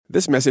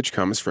This message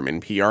comes from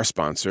NPR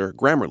sponsor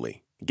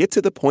Grammarly. Get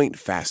to the point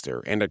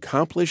faster and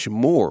accomplish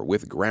more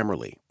with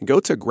Grammarly. Go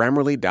to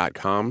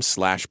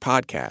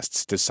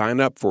Grammarly.com/podcasts to sign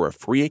up for a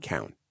free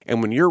account.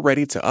 And when you're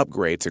ready to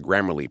upgrade to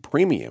Grammarly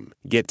Premium,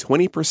 get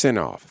 20%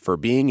 off for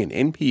being an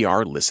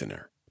NPR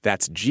listener.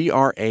 That's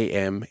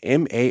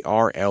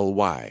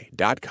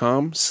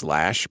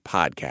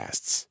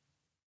GRAMMARLY.com/podcasts.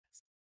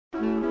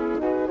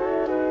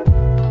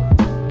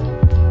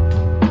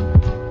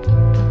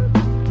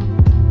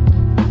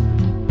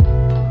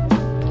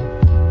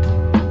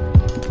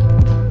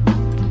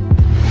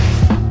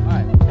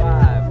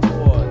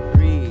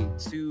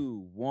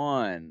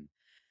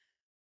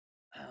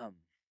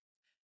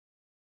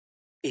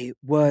 It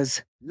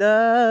was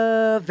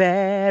love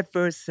at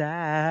first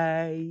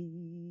sight.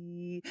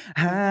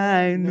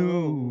 I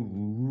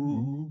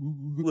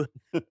knew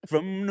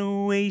from the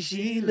way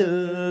she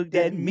looked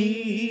at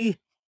me.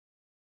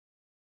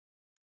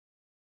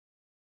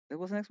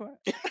 What's the next part?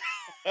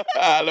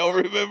 I don't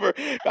remember.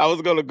 I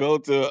was gonna go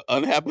to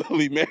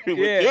Unhappily Married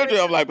with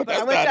Children. I'm like, but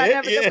that's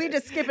not it. We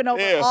just skipping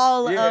over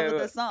all of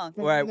the song.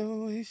 Right. The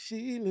way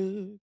she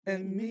looked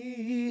at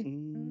me.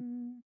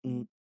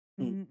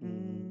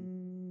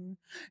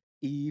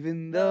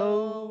 Even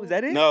though, is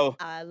that it? No.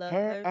 I love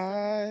her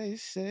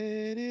eyes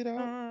said it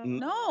all.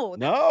 No.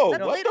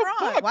 That's later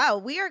on. Wow,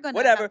 we are going to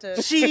Whatever. have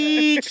to...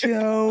 She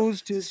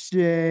chose to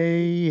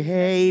stay.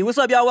 Hey, what's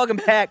up, y'all? Welcome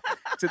back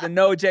to the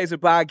No Chaser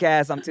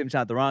podcast. I'm Tim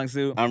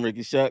Chantarangsu. I'm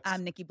Ricky Shucks.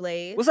 I'm Nikki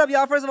Blades. What's up,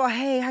 y'all? First of all,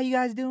 hey, how you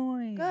guys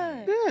doing?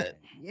 Good.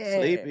 Yeah.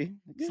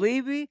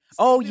 Sleepy?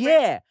 Oh,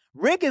 yeah.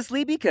 Rick is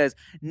sleepy because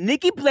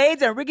Nikki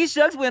Blades and Ricky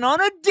Shucks went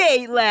on a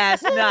date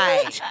last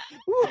night.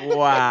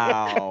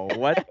 Wow.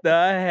 What the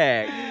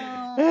heck?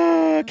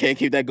 Can't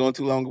keep that going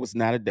too long. It was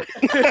not a date.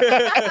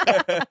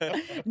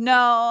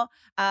 No.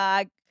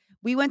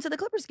 We went to the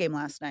Clippers game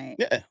last night.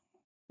 Yeah. It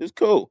was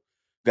cool.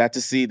 Got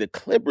to see the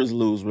Clippers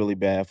lose really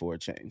bad for a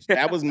change.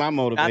 That was my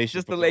motivation. Not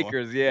just the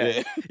Lakers,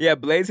 yeah.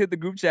 Blades hit the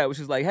group chat, which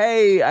was like,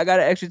 "Hey, I got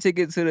an extra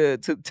ticket to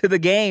the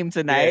game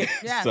tonight."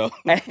 Yeah. So,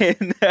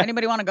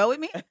 anybody want to go with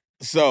me?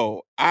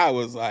 So I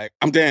was like,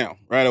 I'm down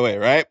right away,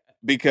 right?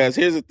 Because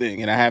here's the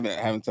thing, and I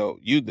haven't told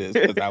you this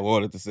because I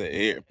wanted to say it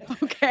here.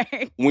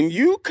 Okay. When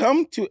you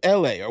come to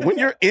LA or when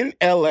you're in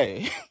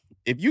LA,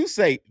 if you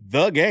say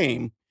the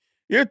game,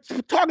 you're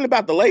talking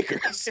about the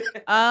Lakers.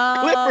 Clippers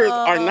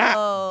are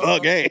not the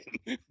game.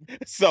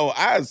 So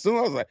I assumed,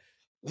 I was like,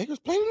 Lakers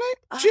play tonight?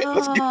 Shit,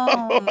 let's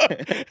go.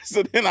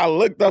 So then I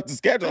looked up the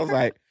schedule. I was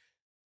like,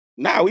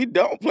 nah, we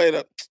don't play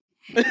the...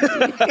 I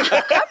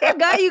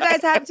forgot you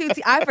guys have two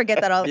teams. I forget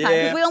that all the time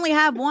because we only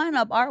have one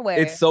up our way.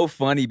 It's so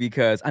funny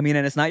because, I mean,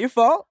 and it's not your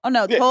fault. Oh,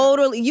 no,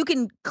 totally. You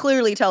can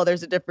clearly tell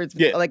there's a difference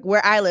between, like,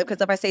 where I live,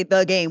 because if I say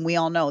the game, we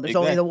all know there's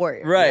only the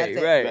Warriors. Right.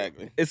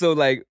 Exactly. And so,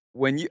 like,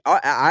 when you,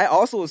 I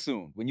also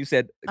assumed when you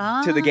said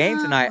to the game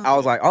tonight, I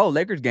was like, oh,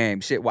 Lakers game.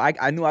 Shit. Well,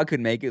 I knew I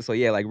couldn't make it. So,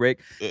 yeah, like,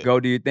 Rick,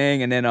 go do your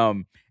thing. And then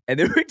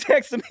Rick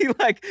texted me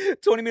like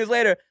 20 minutes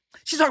later,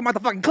 she's talking about the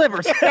fucking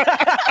Clippers.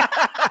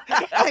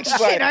 Like,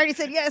 shit, I already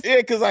said yes. Yeah,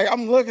 because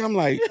I'm looking, I'm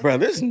like, bro,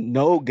 there's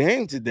no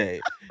game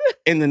today.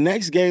 And the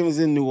next game is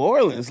in New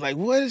Orleans. Like,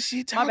 what is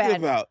she talking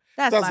about?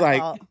 That's so my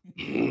fault.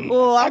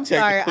 Oh, I'm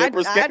sorry. I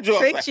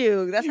tricked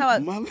you. That's how I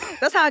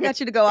got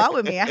you to go out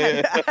with me. I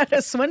had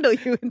to swindle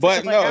you.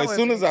 But no, as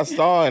soon as I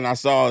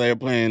saw they were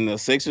playing the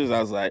Sixers,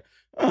 I was like,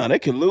 oh, they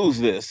could lose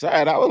this. All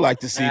right, I would like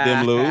to see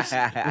them lose.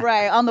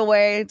 Right, on the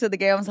way to the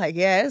game, I was like,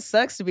 yeah, it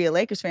sucks to be a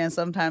Lakers fan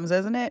sometimes,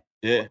 doesn't it?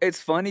 Yeah. It's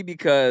funny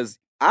because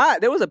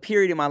there was a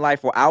period in my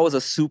life where I was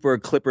a super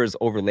Clippers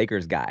over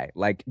Lakers guy,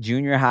 like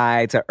junior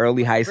high to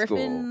early high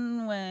school.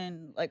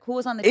 Who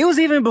was on the team? It was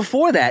even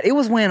before that. It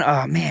was when,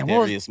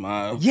 Darius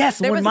Miles.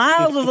 Yes, when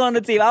Miles was on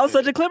the team. I was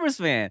such a Clippers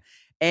fan.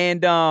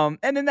 And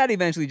then that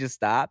eventually just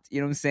stopped,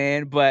 you know what I'm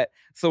saying? But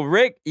so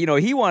Rick,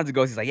 he wanted to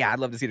go. He's like, yeah, I'd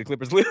love to see the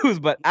Clippers lose.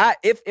 But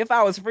if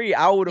I was free,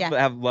 I would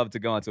have loved to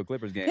go into a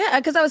Clippers game. Yeah,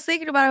 because I was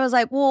thinking about it. I was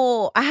like,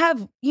 well, I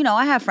have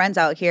friends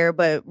out here,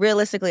 but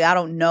realistically, I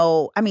don't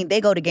know. I mean, they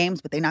go to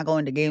games, but they're not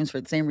going to games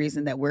for the same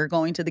reason that we're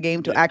going to the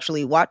game to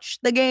actually watch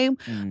the game.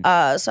 So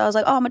I was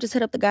like, oh, I'm gonna just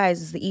hit up the guys.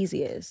 It's the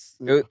easiest.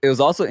 It was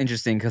also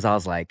interesting because I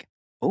was like,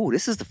 oh,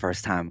 this is the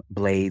first time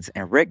Blades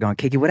and Rick gonna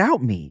kick it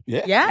without me.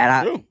 Yeah.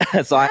 And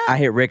I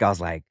hit Rick. I was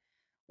like,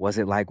 was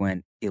it like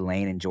when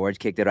Elaine and George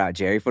kicked it out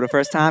Jerry for the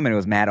first time and it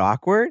was mad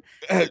awkward?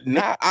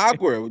 Not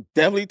awkward. We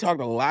definitely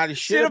talked a lot of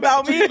shit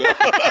about me.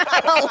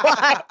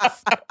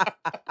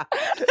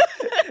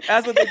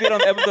 That's what they did on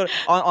the episode.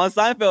 On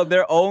Seinfeld,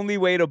 their only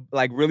way to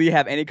like really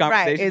have any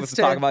conversation was to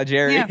talk about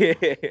Jerry. Yeah.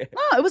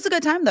 No, it was a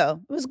good time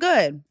though. It was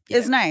good. Yeah.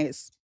 It's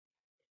nice.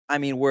 I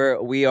mean,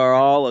 we are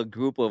all a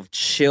group of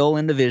chill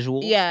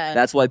individuals. Yeah.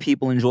 That's why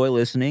people enjoy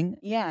listening.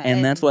 Yeah.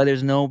 And that's why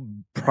there's no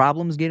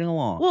problems getting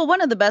along. Well, one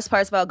of the best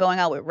parts about going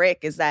out with Rick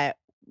is that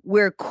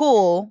we're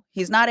cool.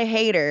 He's not a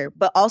hater,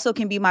 but also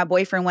can be my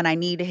boyfriend when I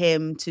need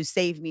him to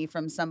save me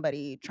from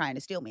somebody trying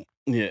to steal me.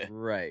 Yeah.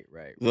 Right.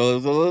 So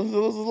there's a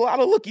lot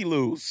of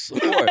looky-loos.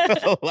 Of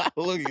course. A lot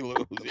of looky-loos.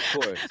 Of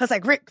course. I was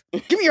like, Rick,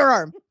 give me your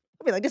arm.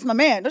 I'll be like, this is my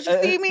man. Don't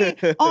you see me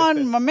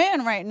on my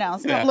man right now?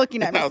 Stop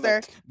looking at me, sir.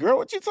 Like, girl,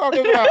 what you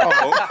talking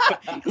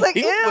about? Like,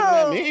 He's ew. looking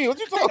at me. What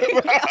you talking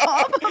about? Get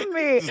off of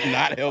me. This is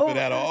not helping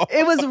at all.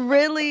 It was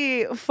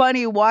really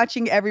funny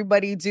watching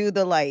everybody do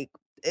the like,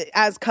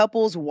 as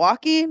couples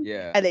walking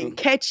and then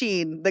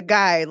catching the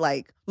guy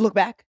like, look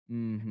back.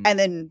 Mm-hmm. And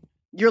then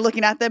you're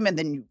looking at them and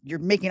then you're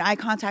making eye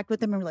contact with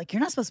them and we're like,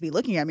 you're not supposed to be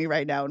looking at me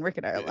right now. And Rick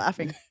and I are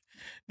laughing.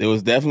 There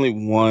was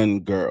definitely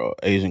one girl,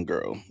 Asian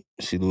girl.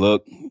 She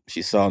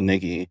saw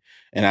Nikki,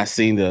 and I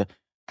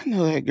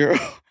know that girl.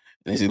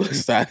 And she looked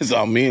aside and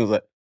saw me and was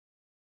like,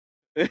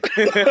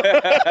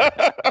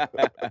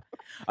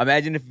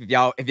 imagine if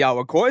y'all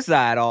were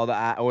courtside all the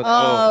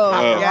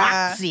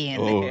paparazzi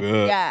in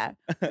there. Yeah.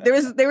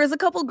 There was a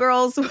couple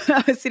girls when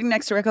I was sitting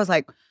next to Rick. I was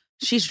like,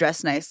 she's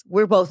dressed nice.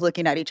 We're both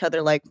looking at each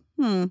other like,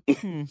 who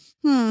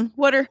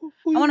are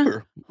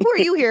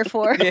you here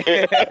for?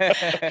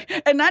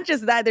 And not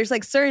just that, there's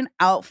like certain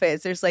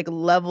outfits. There's like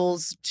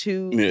levels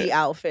to the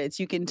outfits.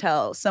 You can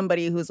tell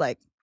somebody who's like,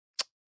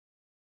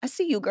 I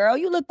see you, girl.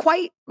 You look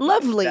quite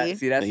lovely.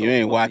 That's you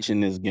ain't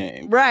watching this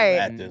game.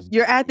 Right.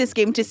 You're at this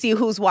game to see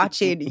who's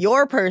watching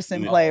your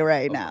person play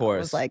right now. Of course.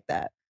 It was like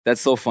that.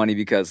 That's so funny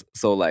because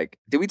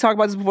did we talk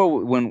about this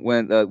before when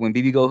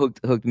BBGO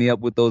hooked me up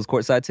with those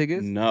courtside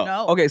tickets?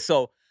 No. Okay,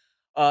 so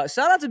shout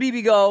out to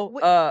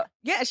BBGO.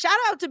 Yeah, shout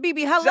out to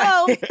BB.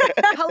 Hello.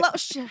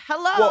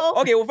 Hello. Well,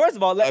 okay, well, first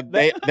of all,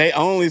 they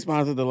only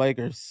sponsored the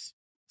Lakers.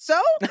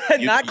 So?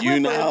 Not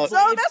Clippers.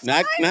 So that's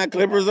not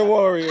Clippers or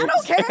Warriors. I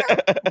don't care.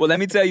 Well, let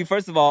me tell you,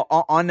 first of all,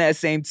 on that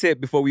same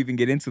tip, before we even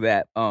get into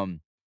that,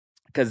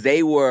 because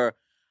they were,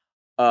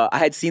 I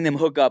had seen them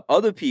hook up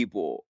other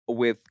people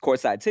with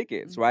courtside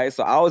tickets, right?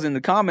 So I was in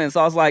the comments,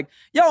 I was like,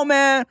 yo,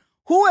 man,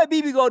 who at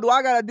BBGO do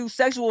I gotta do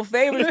sexual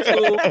favors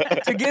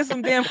to get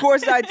some damn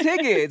courtside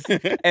tickets?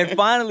 And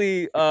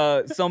finally,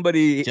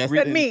 somebody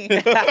said me.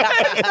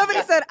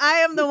 Somebody said,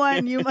 I am the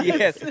one you must.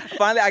 Yes.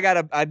 Finally, I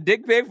got a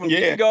dick pic from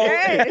BBGO.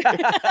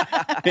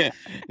 Hey.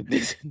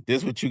 This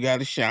what you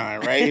gotta shine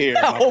right here,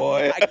 my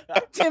boy.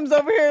 Tim's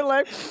over here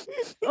like,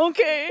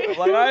 okay. I'm like,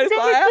 all right, so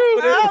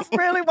I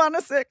really want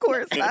to sit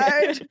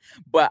courtside.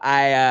 But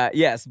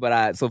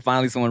so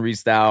finally someone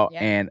reached out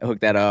and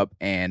hooked that up,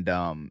 and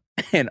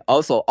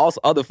also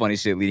other funny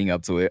shit leading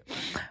up to it.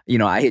 You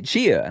know, I hit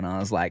Chia and I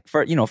was like,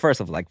 first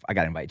of all, I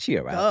got to invite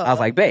Chia, right? I was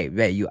like, babe,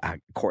 you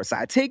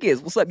courtside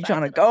tickets. What's up? You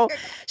trying to go?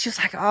 She was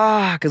like,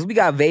 because we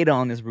got Veda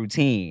on this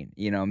routine,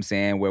 you know what I'm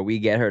saying? Where we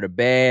get her to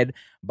bed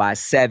by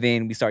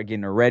 7, we start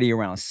getting her ready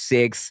around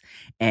 6,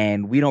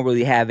 and we don't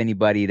really have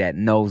anybody that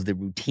knows the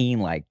routine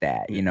like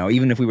that. You know,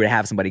 even if we were to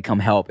have somebody come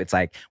help, it's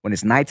like when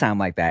it's nighttime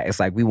like that, it's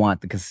like we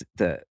want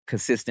the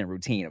consistent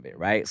routine of it,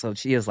 right? So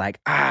she is like,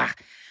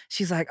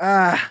 she's like,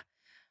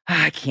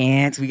 I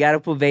can't. We got to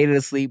put Veda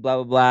to sleep, blah,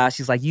 blah, blah.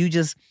 She's like, you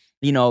just,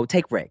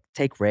 take Rick,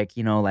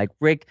 you know, like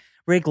Rick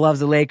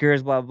loves the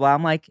Lakers, blah, blah, blah.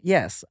 I'm like,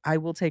 yes, I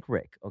will take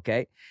Rick,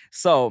 okay?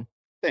 So.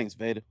 Thanks,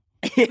 Veda.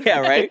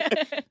 Yeah, right?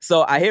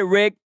 So I hit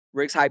Rick.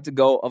 Rick's hyped to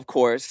go, of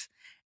course.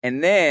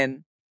 And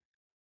then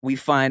we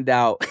find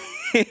out.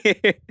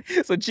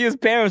 So Chia's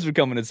parents were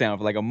coming to town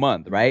for like a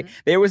month, right? Mm-hmm.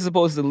 They were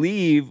supposed to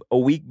leave a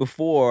week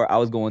before I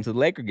was going to the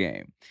Laker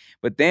game.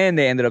 But then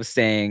they ended up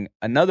staying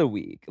another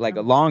week, like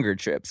a longer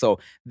trip. So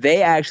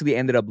they actually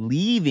ended up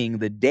leaving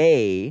the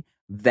day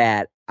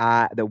that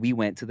we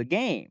went to the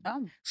game.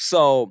 Oh.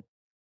 So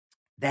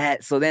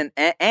then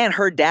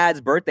her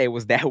dad's birthday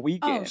was that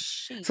weekend.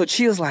 Oh, so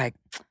Chia's like,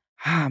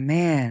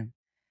 man,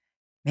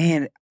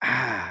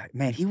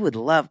 he would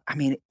love,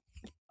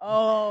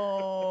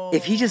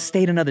 if he just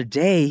stayed another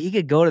day, he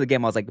could go to the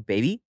game. I was like,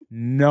 baby,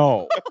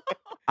 no.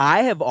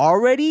 I have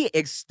already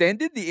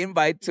extended the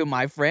invite to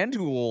my friend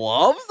who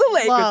loves the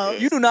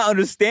Lakers. You do not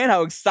understand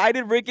how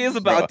excited Rick is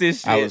about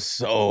this shit. I was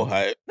so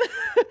hyped.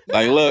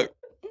 Like, look,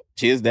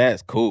 Chia's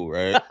dad's cool,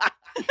 right?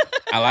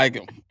 I like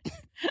him.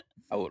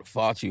 I would have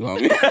fought you,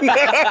 homie.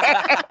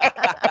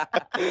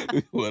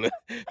 We would have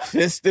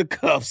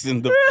fisticuffs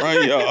in the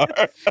front yard.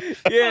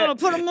 Yeah,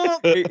 put him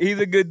up. He's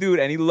a good dude,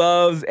 and he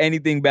loves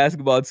anything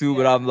basketball too. Yeah.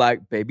 But I'm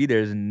like, baby,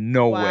 there's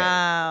no way.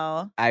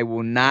 I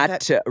will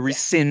not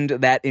rescind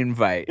that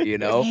invite. You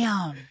know.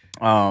 Damn.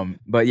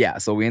 But yeah,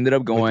 so we ended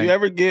up going. Would you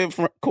ever give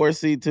court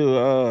seat to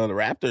the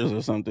Raptors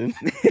or something?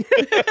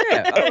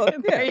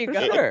 There you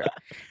go. Sure.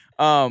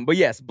 But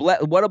yes,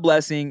 what a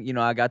blessing. You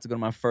know, I got to go to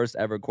my first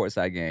ever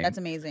courtside game. That's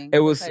amazing.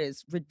 That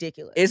is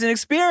ridiculous. It's an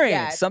experience.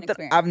 Yeah, it's something an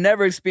experience. I've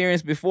never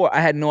experienced before. I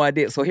had no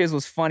idea. So here's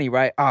what's funny,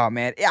 right? Oh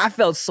man, I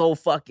felt so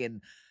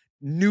fucking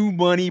new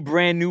money,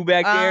 brand new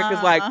back there.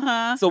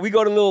 Cause so we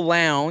go to a little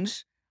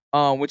lounge,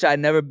 which I'd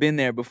never been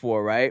there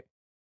before, right?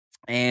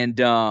 And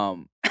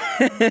and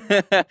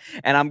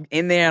I'm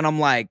in there and I'm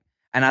like,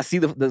 and I see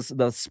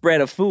the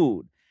spread of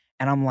food,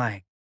 and I'm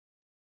like,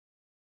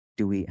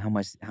 how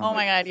much? Oh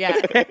my God, yeah.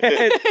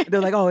 They're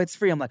like, oh, it's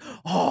free. I'm like,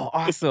 oh,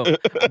 awesome.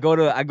 I go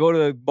to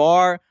the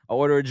bar, I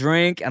order a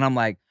drink, and I'm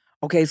like,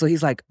 okay. So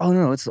he's like, oh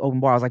no, it's an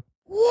open bar. I was like,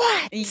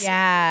 what?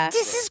 Yeah.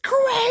 This is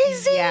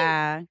crazy.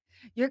 Yeah.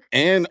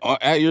 And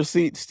at your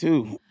seats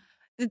too.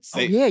 It's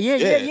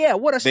yeah.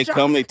 What a They shock.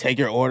 come, they take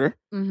your order,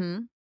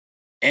 and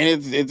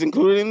it's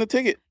included in the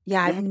ticket.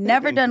 Yeah, I've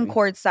never done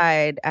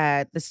courtside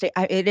at the state.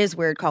 It is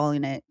weird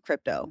calling it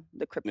crypto,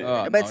 the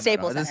crypto, but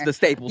Staples Center. This is the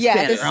Staples Center.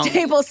 Center. Yeah, the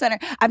Staples Center.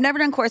 I've never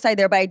done courtside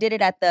there, but I did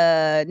it at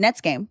the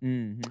Nets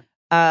game.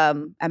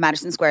 At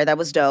Madison Square. That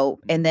was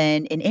dope. And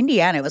then in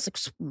Indiana, it was like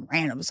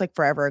random. It was like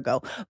forever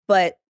ago.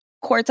 But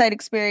courtside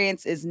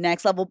experience is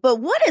next level.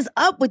 But what is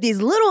up with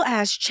these little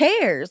ass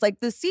chairs? Like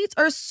the seats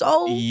are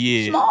so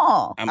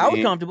small. I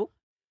was comfortable.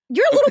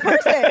 You're a little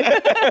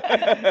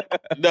person.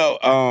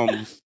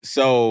 No,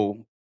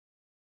 so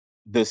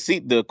the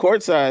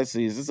courtside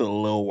seats is a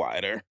little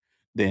wider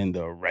than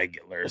the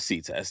regular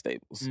seats at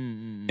Staples.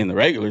 In the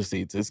regular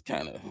seats, it's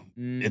kind of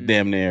it's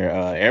damn near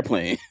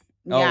airplane.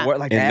 Yeah. Oh,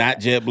 like and that? not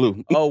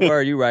JetBlue. Oh,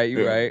 word, you're right.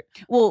 You're right.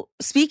 Well,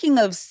 speaking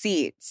of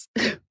seats,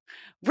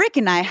 Rick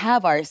and I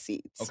have our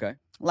seats. Okay.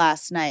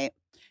 Last night,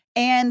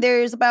 and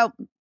there's about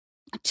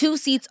 2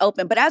 seats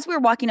open. But as we were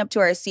walking up to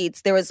our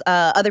seats, there was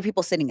other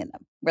people sitting in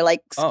them. We're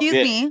like, "Excuse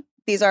me,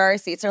 these are our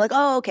seats." They're like,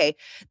 "Oh, okay."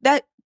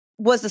 That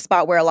was the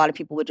spot where a lot of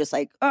people would just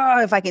like,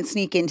 "Oh, if I can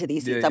sneak into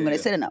these seats, I'm going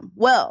to sit in them."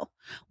 Well,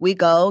 we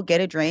go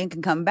get a drink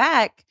and come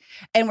back,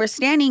 and we're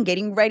standing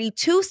getting ready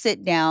to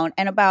sit down,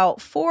 and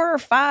about 4 or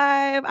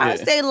 5, I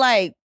would say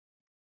like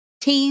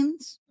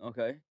teens,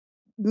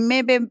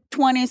 maybe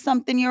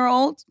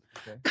 20-something-year-olds,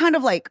 kind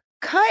of like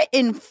cut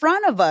in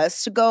front of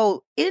us to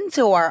go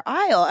into our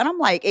aisle. And I'm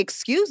like,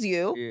 "Excuse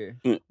you,"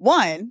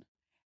 1.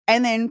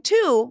 And then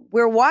 2,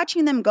 we're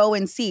watching them go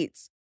in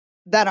seats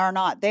that are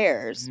not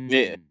theirs.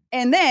 Yeah.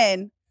 And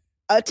then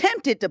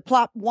attempted to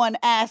plop one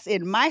ass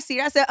in my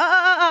seat. I said,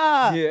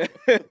 Yeah.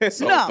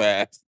 So no.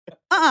 fast.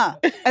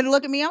 And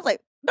look at me. I was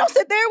like, "Don't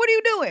sit there. What are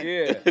you doing?"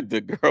 Yeah.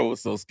 The girl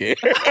was so scared.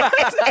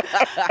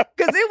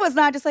 Because it was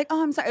not just like,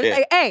 "Oh, I'm sorry." It was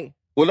like, "Hey."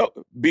 Well, no,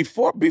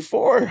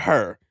 before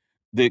her,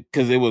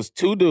 because it was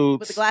 2 dudes.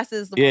 With the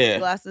glasses. The one with the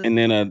glasses. And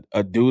then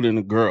a dude and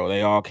a girl.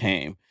 They all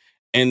came.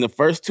 And the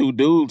first 2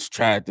 dudes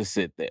tried to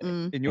sit there.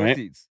 In your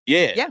seats?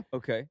 Yeah. Yeah.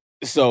 Okay.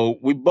 So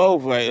we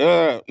both like,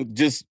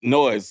 just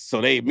noise. So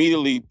they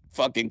immediately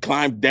fucking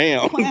climbed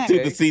down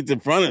to the seats in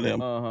front of them.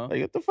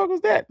 Like, what the fuck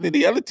was that? Then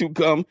the other 2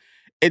 come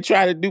and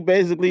try to do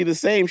basically the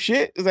same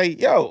shit. It's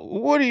like, yo,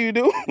 what are you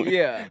doing?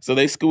 Yeah. So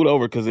they scoot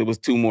over because it was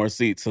 2 more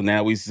seats. So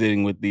now we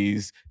sitting with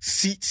these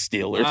seat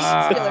stealers.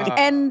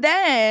 And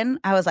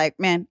then I was like,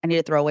 "Man, I need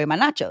to throw away my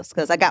nachos,"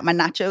 because I got my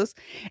nachos.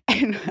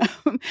 And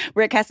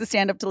Rick has to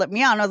stand up to let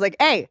me out. And I was like,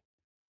 "Hey,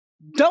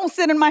 don't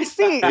sit in my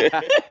seat."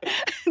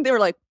 They were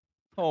like,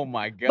 "Oh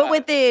my God." But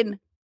within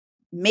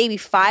maybe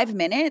 5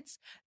 minutes,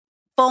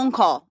 phone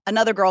call,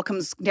 another girl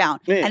comes down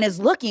and is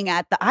looking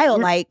at the aisle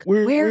like,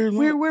 where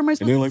am I supposed to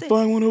sit? And they're like,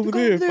 "Find one over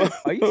there."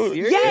 Are you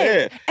serious?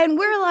 Yeah. And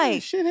we're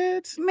like,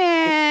 shitheads.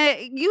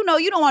 "Man, you know,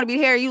 you don't want to be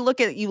here." You look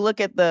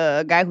at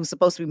the guy who's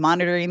supposed to be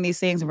monitoring these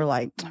things, and we're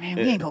like, "Man,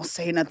 we ain't gonna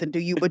say nothing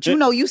to you, but you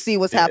know, you see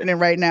what's happening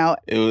right now."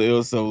 It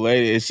was so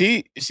late. And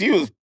she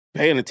was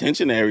paying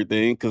attention to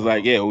everything. Cause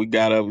like, we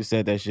got up, we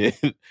said that shit.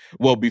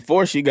 Well,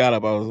 before she got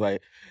up, I was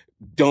like,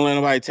 "Don't let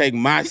nobody take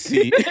my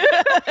seat."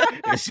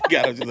 And she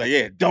got up, she's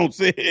like, "Don't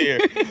sit here."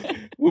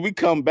 When we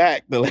come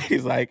back, the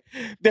lady's like,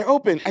 "They're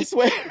open, I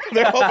swear."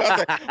 They're open. I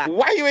was like,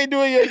 "Why you ain't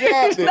doing your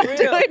job?"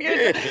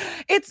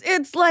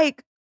 It's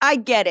like, I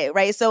get it,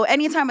 right? So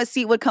anytime a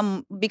seat would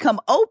become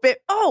open,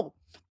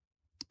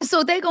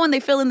 so they go and they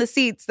fill in the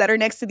seats that are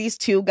next to these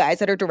 2 guys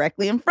that are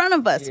directly in front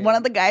of us. One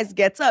of the guys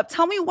gets up.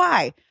 Tell me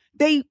why.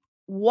 They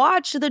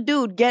watch the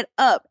dude get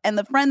up, and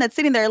the friend that's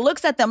sitting there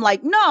looks at them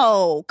like,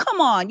 "No, come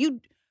on, you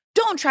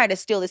don't try to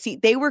steal the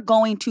seat." They were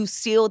going to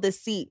steal the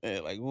seat.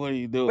 Like, what are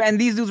you doing? And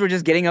these dudes were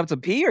just getting up to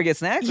pee or get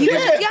snacks?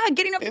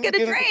 Getting up to get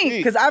a drink.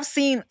 Because I've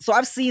seen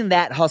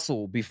that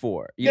hustle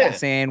before. You know what I'm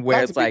saying?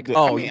 Where it's like,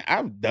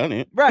 I've done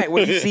it. Right,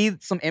 where you see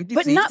some empty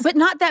seats. But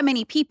not that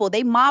many people.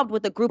 They mobbed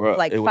with a group of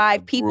like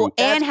 5 people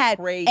and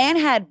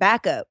had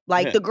backup.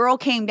 Like the girl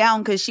came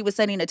down because she was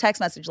sending a text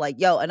message like,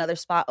 "Yo, another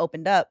spot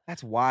opened up."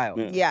 That's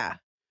wild. Yeah.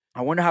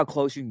 I wonder how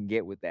close you can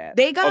get with that.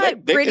 They got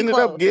pretty ended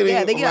close. Up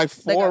getting they like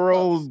 4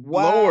 rows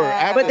lower.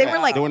 But they were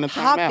like during the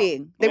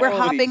hopping. They were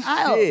hopping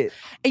aisles.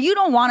 And you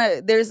don't want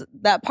to, there's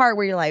that part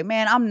where you're like,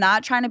 "Man, I'm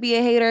not trying to be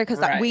a hater," because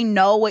we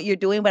know what you're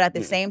doing. But at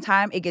the same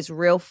time, it gets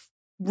real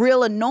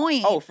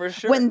annoying. Oh, for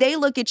sure. When they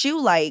look at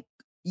you like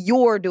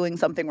you're doing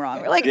something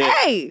wrong. We're like,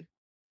 "Hey,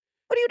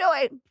 what are you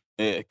doing?"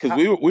 Yeah, because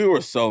we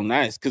were so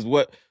nice. Because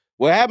what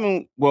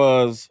happened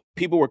was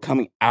people were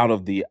coming out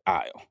of the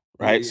aisle,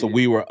 right? So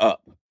we were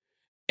up.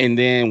 And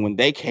then when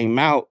they came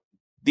out,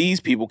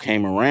 these people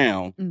came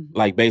around,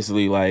 like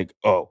basically like,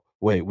 "Oh,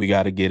 wait, we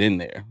got to get in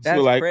there." So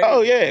we're like, crazy.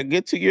 "Oh yeah,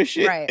 get to your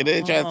shit." Right. And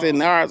then try to sit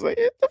in ours. Like,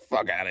 get the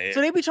fuck out of here.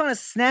 So they be trying to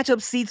snatch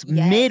up seats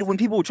mid when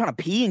people were trying to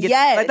pee and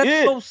get like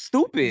that's so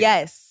stupid.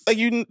 Yes. Like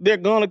they're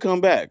gonna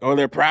come back, or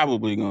they're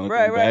probably gonna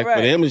come back.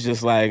 For them, it's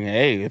just like,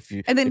 hey, if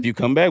you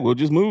come back, we'll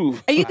just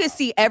move. And you can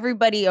see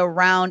everybody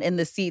around in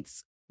the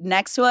seats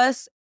next to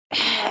us,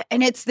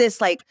 and it's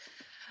this like,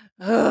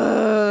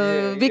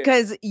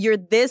 because you're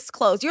this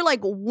close. You're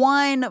like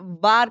one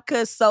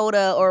vodka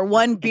soda or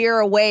one beer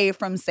away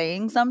from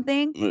saying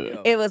something.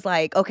 Yeah. It was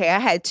like, okay, I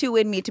had 2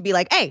 in me to be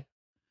like, hey,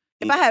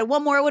 if I had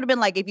one more, it would have been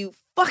like, if you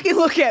fucking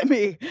look at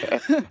me.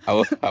 I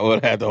would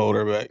have had to hold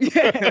her back.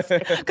 Yes.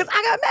 Because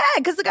I got mad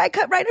because the guy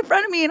cut right in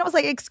front of me and I was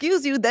like,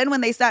 excuse you. Then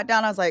when they sat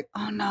down, I was like,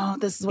 oh no,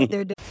 this is what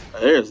they're doing.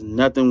 There's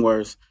nothing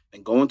worse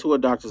than going to a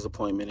doctor's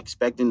appointment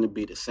expecting to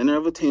be the center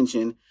of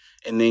attention,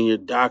 and then your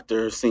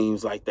doctor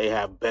seems like they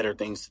have better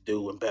things to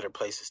do and better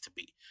places to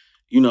be.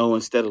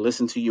 Instead of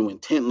listening to you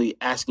intently,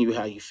 asking you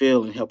how you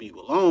feel and help you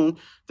along,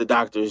 the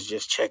doctor is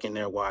just checking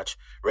their watch,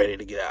 ready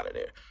to get out of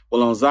there.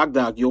 Well, on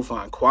ZocDoc, you'll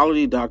find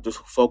quality doctors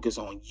who focus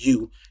on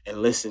you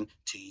and listen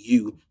to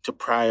you to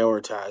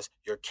prioritize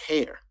your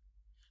care.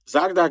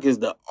 ZocDoc is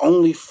the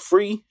only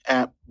free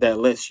app that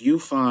lets you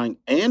find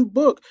and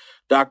book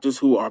doctors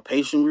who are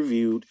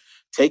patient-reviewed,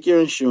 take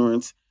your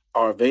insurance,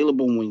 are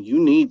available when you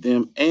need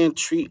them, and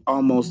treat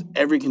almost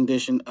every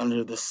condition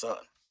under the sun.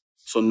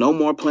 So no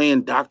more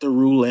playing doctor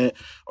roulette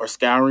or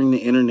scouring the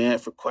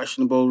internet for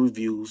questionable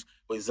reviews.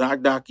 With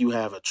ZocDoc, you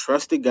have a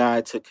trusted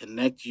guide to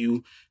connect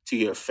you to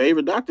your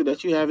favorite doctor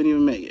that you haven't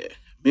even met yet.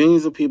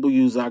 Millions of people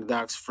use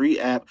ZocDoc's free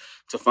app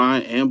to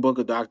find and book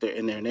a doctor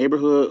in their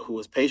neighborhood who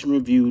is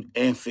patient-reviewed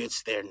and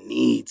fits their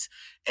needs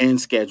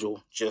and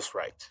schedule just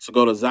right. So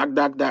go to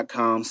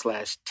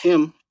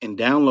ZocDoc.com/Tim and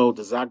download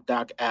the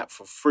ZocDoc app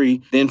for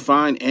free. Then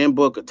find and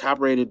book a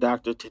top-rated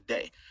doctor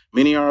today.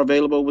 Many are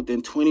available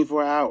within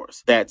 24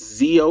 hours. That's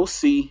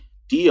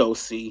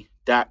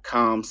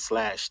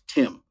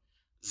ZocDoc.com/Tim.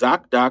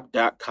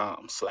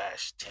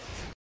 ZocDoc.com/Tim.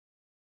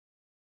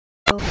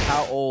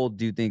 How old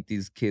do you think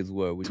these kids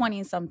were?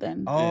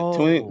 20-something.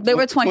 Oh. They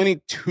were 20.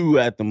 22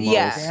 at the most.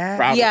 Yeah.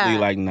 Probably Yeah.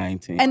 like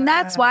 19. And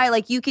that's why,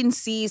 like, you can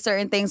see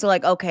certain things are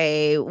like,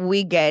 okay,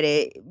 we get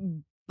it.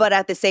 But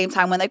at the same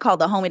time, when they called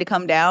the homie to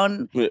come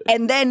down,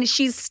 and then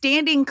she's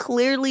standing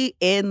clearly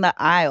in the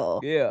aisle,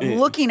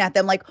 looking at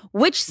them like,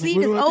 which seat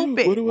is open?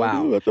 What do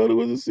I do? I thought it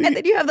was a seat. And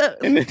then you have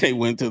and then they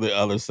went to the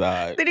other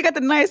side. Then you got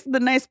the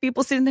nice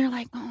people sitting there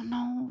like, oh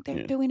no,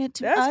 they're doing it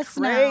to us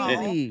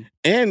crazy. now.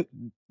 And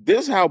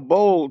this is how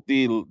bold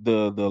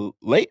the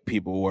late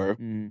people were.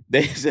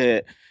 They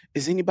said,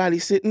 "Is anybody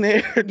sitting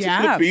there?" to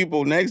the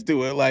people next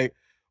to it, like,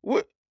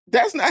 what?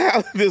 That's not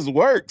how this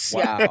works.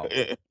 Wow.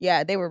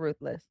 Yeah, they were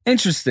ruthless.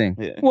 Interesting.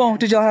 Yeah. Well,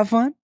 did y'all have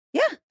fun?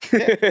 Yeah.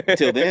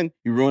 Until then,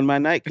 you ruined my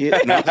night, kid.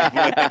 No.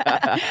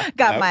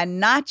 Got my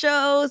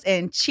nachos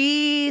and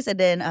cheese and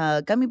then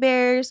gummy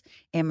bears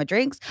and my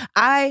drinks.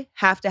 I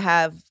have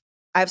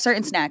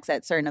certain snacks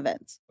at certain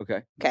events.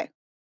 Okay.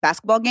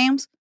 Basketball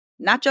games,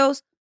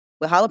 nachos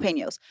with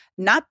jalapenos.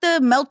 Not the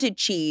melted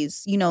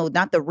cheese,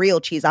 not the real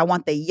cheese. I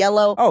want the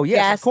yellow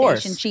gas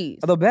station cheese.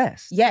 The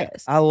best.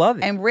 Yes. I love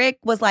it. And Rick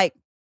was like,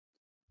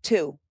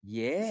 2.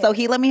 Yeah. So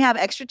he let me have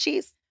extra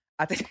cheese.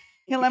 I think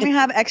He let me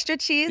have extra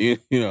cheese.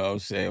 You know what I'm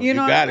saying? You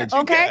know, got it.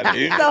 Okay. Got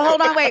it. So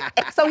hold on, wait.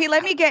 So he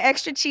let me get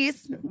extra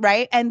cheese,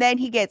 right? And then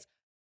he gets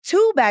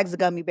 2 bags of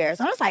gummy bears.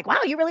 I was like,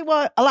 wow, you really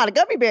want a lot of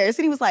gummy bears?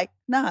 And he was like,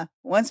 nah,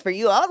 one's for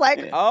you. I was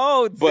like,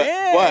 oh,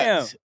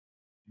 damn. But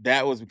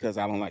that was because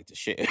I don't like to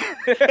share.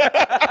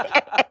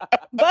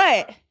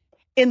 But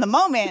in the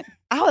moment,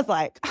 I was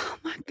like, oh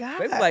my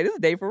God. It's like, this is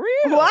a day for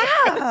real.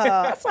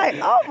 Wow. It's like,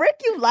 oh,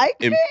 Rick, you like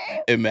me?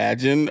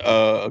 Imagine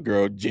a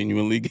girl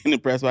genuinely getting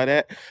impressed by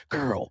that.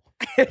 Girl,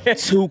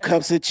 2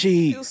 cups of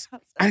cheese.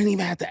 I didn't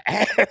even have to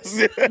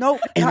ask. No.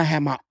 And I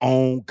had my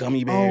own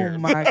gummy bears. Oh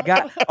my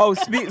God. Oh,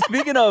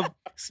 speaking of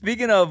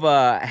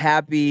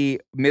happy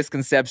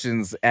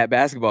misconceptions at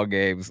basketball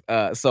games.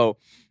 So,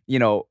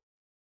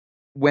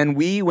 when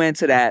we went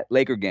to that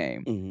Laker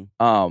game,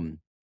 and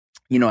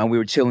we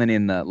were chilling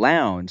in the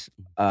lounge,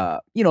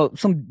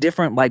 some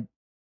different, like,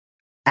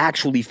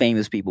 actually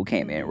famous people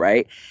came in,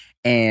 right?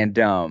 And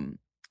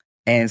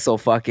so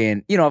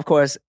fucking, of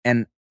course,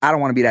 and I don't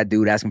want to be that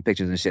dude asking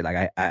pictures and shit.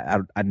 Like, I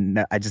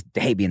just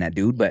hate being that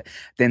dude. But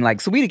then, like,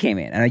 Sweetie came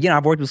in. And,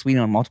 I've worked with Sweetie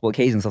on multiple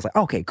occasions. So I was like,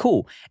 okay,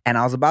 cool. And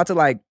I was about to,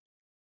 like,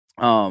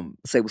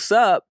 say what's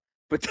up.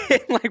 But then,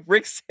 like,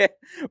 Rick,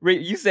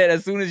 you said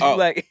as soon as you, all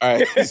right.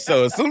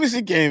 So as soon as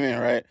she came in,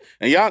 right?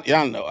 And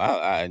y'all know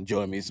I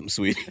enjoy me some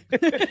Sweetie.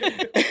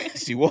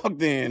 She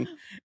walked in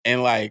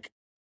and, like,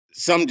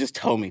 something just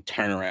told me,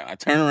 turn around. I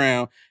turn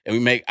around and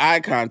we make eye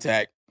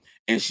contact.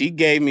 And she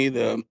gave me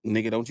the,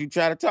 nigga, don't you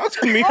try to talk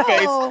to me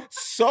face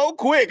so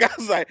quick. I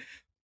was like,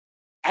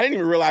 I didn't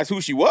even realize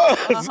who she was.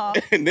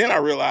 And then I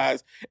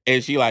realized,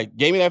 and she, like,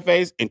 gave me that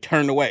face and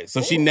turned away.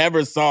 So she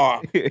never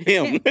saw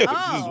him. She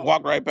just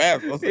walked right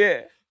past me. I was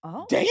like,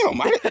 damn,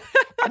 I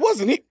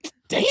wasn't it.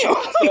 Damn.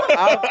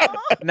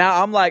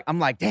 Now I'm like,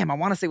 damn, I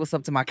want to say what's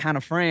up to my kind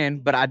of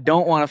friend, but I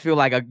don't want to feel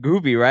like a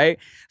groupie, right?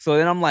 So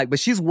then I'm like, but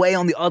she's way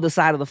on the other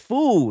side of the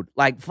food,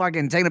 like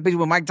fucking taking a picture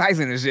with Mike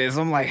Tyson and shit.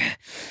 So I'm like,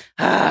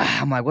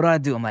 what do I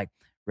do? I'm like,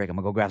 Rick, I'm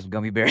gonna go grab some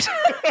gummy bears.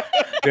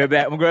 Be right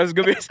back. I'm gonna grab some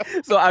gummy bears.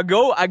 So I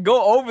go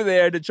over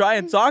there to try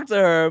and talk to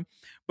her,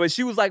 but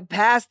she was like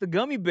past the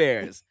gummy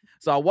bears.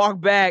 So I walk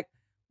back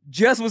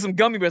just with some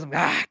gummy bears. I'm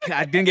like,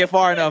 I didn't get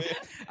far enough.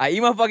 I eat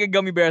my fucking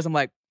gummy bears. I'm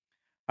like,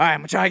 all right, I'm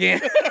gonna try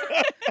again.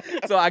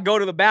 So I go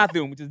to the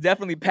bathroom, which is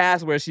definitely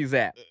past where she's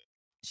at.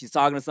 She's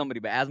talking to somebody,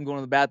 but as I'm going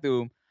to the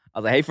bathroom, I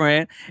was like, hey,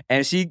 friend.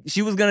 And she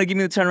was gonna give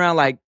me the turnaround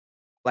like,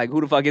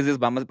 who the fuck is this?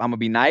 But I'm gonna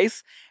be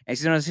nice. And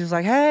she was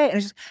like, hey.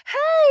 And she's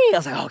hey. I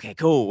was like, okay,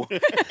 cool.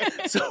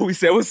 So we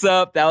said, what's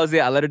up? That was it.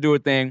 I let her do her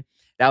thing.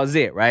 That was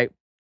it, right?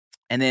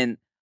 And then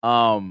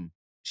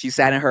she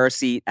sat in her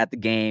seat at the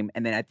game.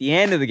 And then at the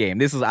end of the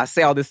game, I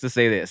say all this to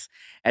say this.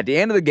 At the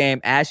end of the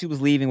game, as she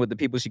was leaving with the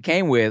people she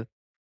came with,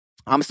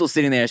 I'm still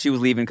sitting there. She was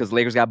leaving because the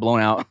Lakers got blown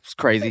out. It was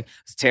crazy.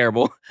 It's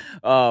terrible.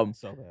 So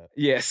bad.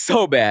 Yeah,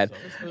 so bad.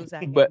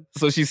 But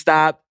so she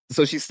stopped.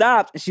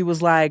 And she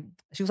was like,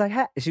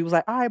 hey. She was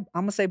like, all right,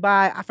 I'm gonna say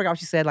bye. I forgot what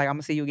she said. Like, I'm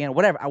gonna see you again.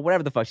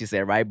 Whatever the fuck she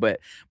said, right? But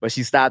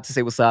she stopped to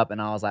say what's up,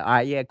 and I was like, all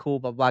right, yeah, cool,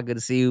 blah blah, good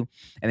to see you.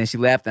 And then she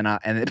left,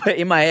 but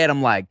in my head,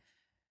 I'm like,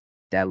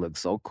 that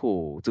looks so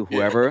cool to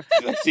whoever.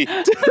 she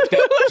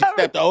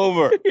stepped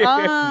over. We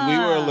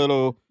were a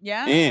little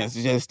in.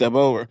 She just stepped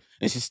over.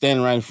 And she's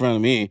standing right in front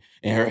of me.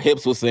 And her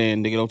hips was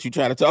saying, nigga, don't you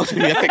try to talk to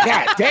me. I said,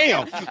 God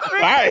damn.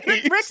 Right.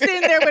 Rick's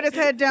sitting there with his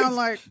head down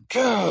like,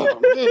 God,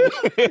 man.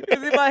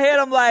 In my head,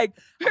 I'm like,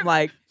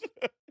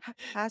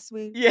 hi,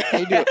 sweet. yeah. How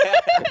you doing?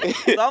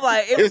 So I'm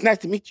like, it was nice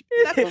to meet you.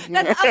 I'm going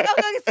to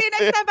see you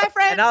next time, my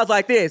friend. and I was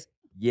like this.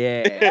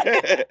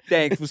 Yeah.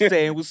 Thanks for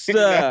saying what's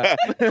up.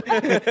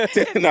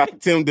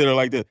 Tim did her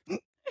like this.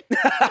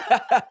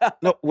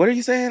 No, what are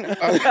you saying?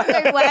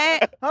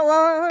 Wait,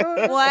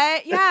 what?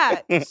 What?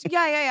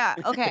 Yeah.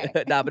 Okay.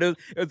 Nah, but it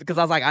was because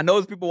I was like, I know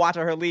there's people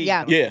watching her leave.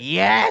 Yeah. Yeah.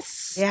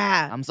 Yes.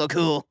 Yeah. I'm so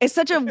cool. It's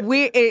such a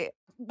weird.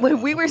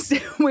 When we were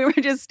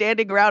just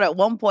standing around at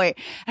one point,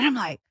 and I'm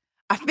like,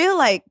 I feel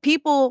like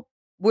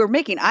we're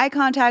making eye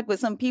contact with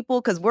some people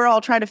because we're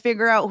all trying to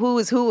figure out who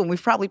is who, and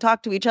we've probably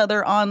talked to each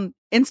other on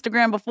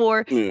Instagram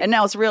before, and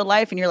now it's real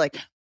life, and you're like,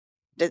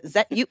 is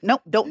that you? No,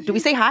 don't. Do we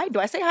say hi? Do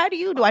I say hi to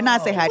you? Do I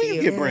not say hi to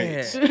you? Get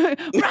brains.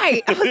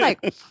 Right. I was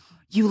like,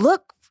 you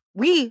look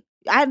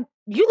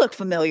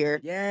familiar.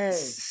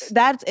 Yes.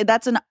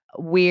 That's an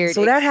weird.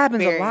 So that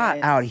happens a lot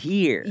experience. out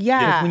here.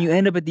 Yeah. When you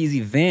end up at these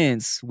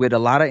events with a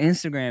lot of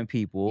Instagram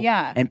people,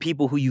 Yeah. and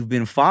people who you've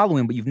been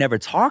following but you've never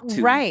talked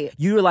to, Right.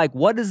 You're like,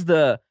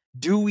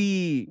 do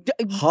we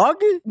hug?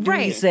 Do we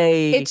Right.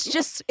 say It's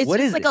just what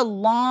is like it? a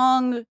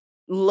long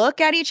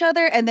look at each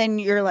other, and then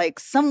you're like,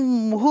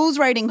 who's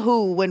writing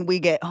who when we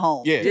get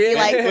home? Yeah. Yeah.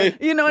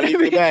 Like, you know what I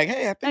mean? Back.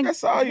 Hey, I think Like, I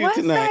saw you was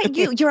tonight. that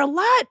you? You're a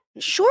lot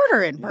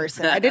shorter in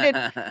person. I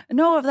didn't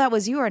know if that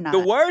was you or not. The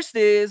worst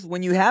is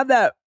when you have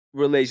that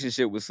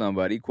relationship with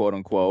somebody, quote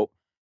unquote,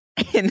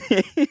 and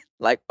then,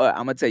 like, I'm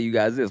gonna tell you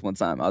guys this one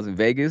time. I was in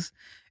Vegas.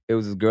 It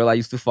was this girl I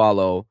used to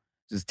follow,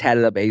 just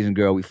tatted up Asian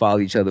girl. We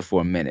followed each other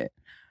for a minute.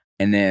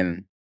 And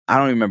then I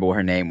don't even remember what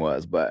her name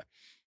was, but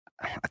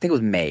I think it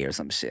was May or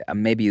some shit.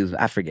 Maybe it was,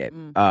 I forget.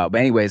 But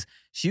anyways,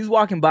 she was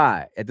walking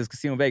by at this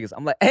casino in Vegas.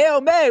 I'm like, hey, yo,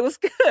 May, what's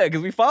good?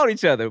 Because we followed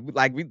each other. We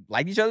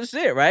liked each other's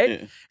shit, right?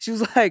 Yeah. She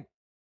was like,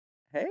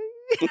 hey.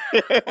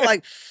 I'm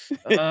like,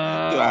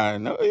 I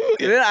know.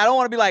 and then I don't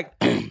want to be like,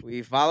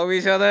 we follow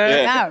each other.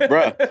 Yeah,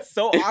 bro.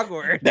 So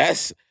awkward.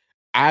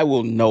 I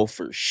will know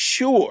for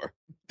sure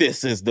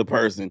this is the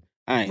person.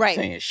 I ain't Right.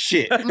 saying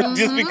shit just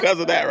Mhm. because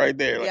of that right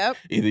there. Like, Yep.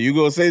 either you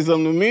gonna say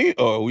something to me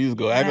or we just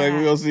go act like we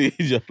Yeah. gonna see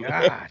each other.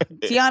 God.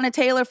 Tiana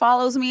Taylor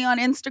follows me on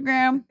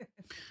Instagram,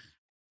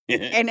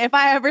 and if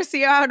I ever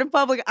see her out in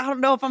public, I don't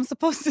know if I'm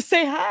supposed to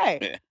say hi.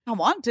 Yeah. I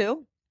want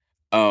to.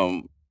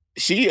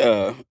 She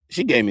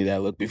gave me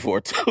that look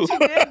before too. She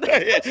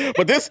did? Yeah.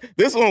 But this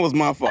one was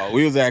my fault.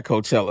 We was at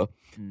Coachella.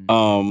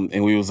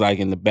 And we was like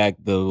in the back,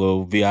 the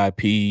little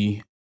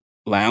VIP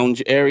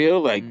lounge area,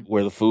 like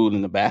where the food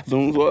and the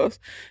bathrooms was.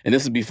 And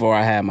this is before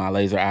I had my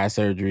laser eye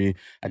surgery.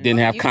 I didn't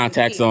have You can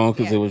contacts see. on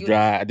because Yeah, it was you-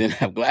 dry. I didn't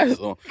have glasses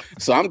on.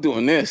 So I'm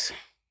doing this.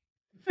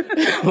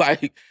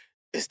 Like,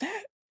 is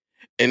that?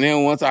 And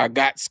then once I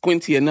got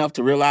squinty enough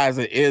to realize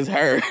it is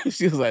her,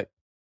 she was like,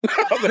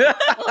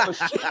 oh,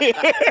 shit.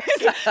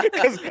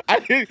 'Cause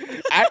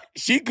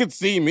she could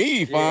see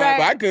me fine, Right.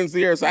 but I couldn't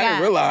see her, so I didn't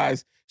Yeah.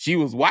 realize she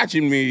was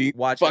watching me.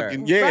 Watch her.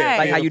 fucking yeah, Right.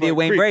 Like how you did fucking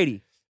Wayne creep.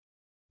 Brady.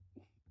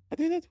 I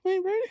did that to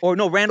Wayne Brady. Or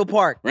no, Randall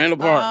Park. Randall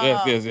Park.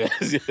 Oh.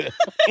 Yes.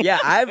 Yeah,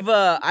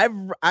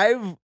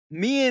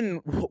 me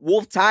and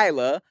Wolf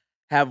Tyler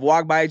have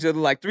walked by each other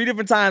like 3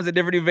 different times at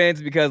different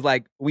events because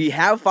like we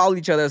have followed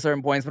each other at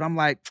certain points, but I'm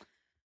like,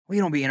 we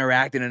don't be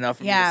interacting enough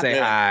for me Yeah. to say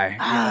hi.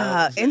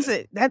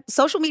 That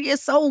social media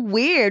is so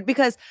weird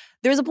because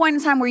there's a point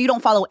in time where you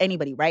don't follow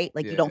anybody, right?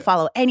 Like you don't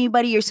follow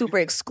anybody. You're super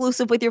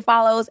exclusive with your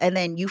follows, and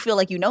then you feel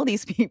like you know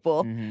these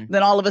people. Mhm.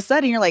 Then all of a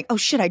sudden you're like, oh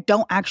shit, I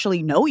don't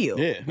actually know you.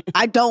 Yeah.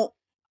 I don't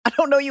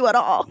know you at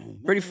all.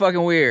 Pretty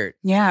fucking weird.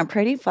 Yeah,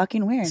 pretty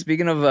fucking weird.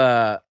 Speaking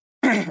of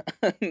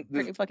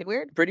Pretty fucking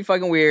weird. pretty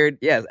fucking weird.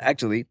 Yes,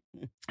 actually.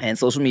 And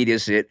social media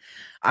shit.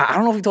 I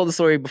don't know if we told the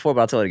story before, but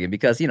I'll tell it again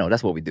because,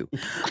 that's what we do.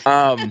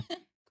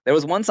 There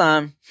was one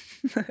time,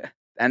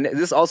 and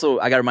this also,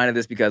 I got reminded of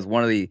this because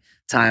one of the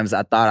times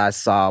I thought I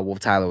saw Wolf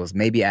Tyler was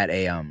maybe at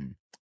a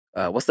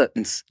what's the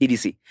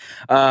EDC?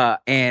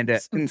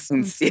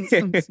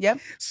 Yep.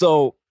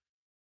 So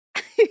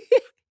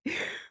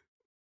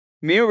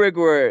me and Rick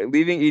were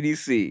leaving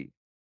EDC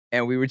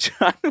and we were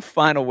trying to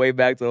find a way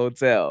back to the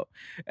hotel.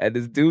 And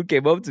this dude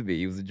came up to me.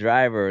 He was a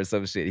driver or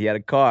some shit. He had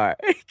a car.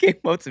 He came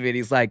up to me and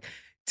he's like,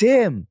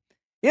 Tim.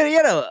 He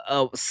had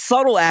a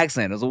subtle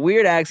accent. It was a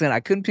weird accent. I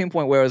couldn't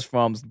pinpoint where it was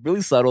from. It was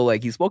really subtle.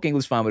 Like, he spoke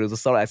English fine, but it was a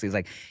subtle accent.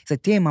 He's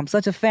like, Tim, I'm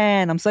such a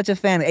fan.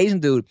 An Asian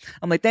dude.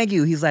 I'm like, thank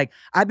you. He's like,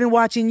 I've been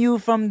watching you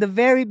from the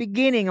very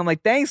beginning. I'm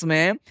like, thanks,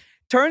 man.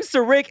 Turns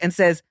to Rick and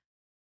says,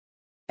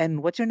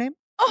 and what's your name?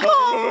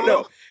 Oh,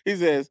 no. He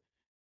says,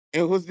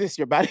 and who's this,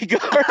 your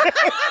bodyguard?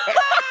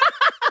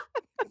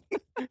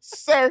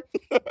 Sir.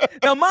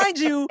 Now, mind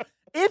you,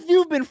 if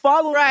you've been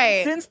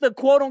following since the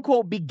quote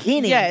unquote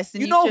beginning,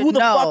 you know who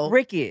the fuck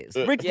Rick is.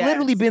 Rick's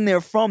literally been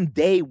there from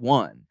day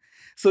one.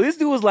 So this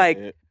dude was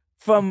like,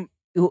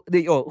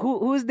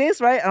 who is this,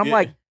 right? And I'm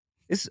like,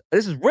 this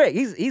is Rick.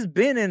 He's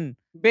been in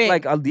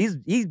like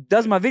he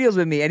does my videos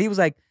with me, and he was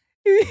like,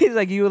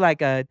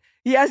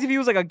 he asked if he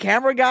was like a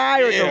camera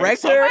guy or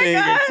director. And he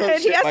asked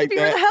if he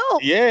would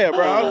help. Yeah, bro.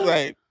 I was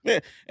like,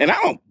 man. And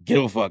I don't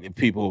give a fuck if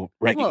people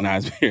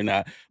recognize me or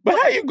not. But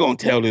how you gonna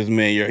tell this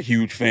man you're a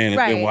huge fan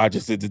and been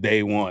watching since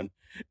day one,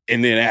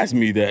 and then ask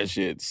me that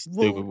shit?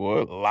 Stupid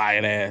boy,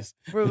 lying ass,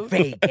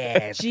 fake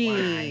ass.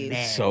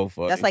 Jeez, so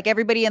funny. That's like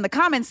everybody in the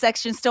comments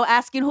section still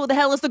asking who the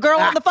hell is the girl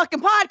on the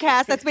fucking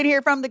podcast that's been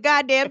here from the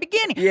goddamn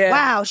beginning. Yeah.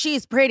 Wow,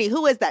 she's pretty.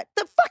 Who is that?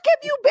 The fuck have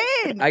you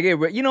been? I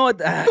get, you know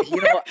what?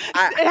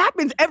 It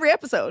happens every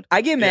episode.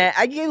 I get mad.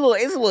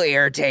 It's a little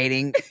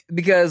irritating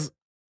because,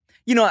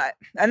 you know,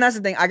 and that's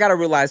the thing I gotta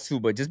realize too.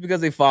 But just because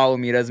they follow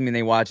me doesn't mean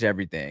they watch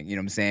everything. You know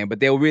what I'm saying? But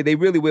they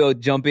really will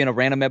jump in a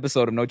random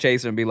episode of No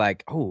Chaser and be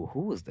like, "Oh,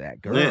 who was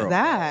that girl?" Who is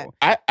that?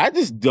 I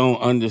just don't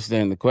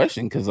understand the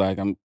question because, like,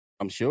 I'm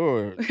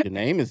sure your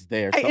name is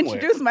there somewhere. I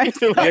introduced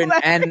myself.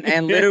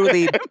 and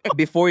literally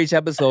before each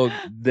episode,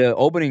 the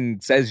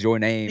opening says your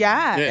name.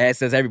 Yeah. And it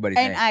says everybody's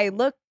name. And I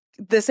look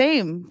the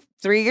same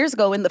 3 years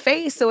ago in the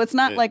face, so it's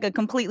not like a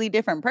completely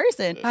different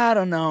person. I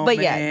don't know, but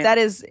man. yeah, that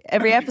is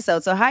every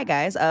episode. So hi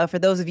guys, for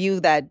those of you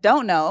that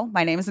don't know,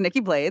 my name is Nikki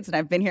Blades, and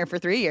I've been here for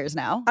 3 years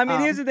now. I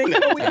mean, here's the thing.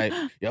 Like,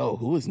 yo,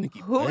 who is Nikki?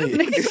 Who is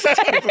Nikki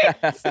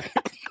Blades?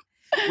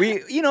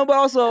 But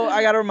also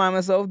I gotta remind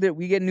myself that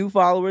we get new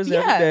followers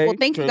every day. Well,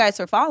 thank you guys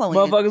for following.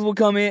 Motherfuckers will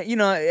come in,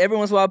 every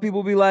once in a while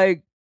people be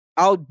like,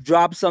 I'll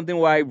drop something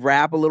where I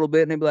rap a little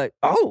bit and they be like,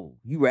 oh,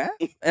 you rap?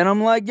 And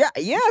I'm like, yes.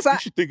 You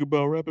should think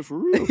about rapping for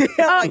real.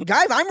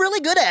 Guys, I'm really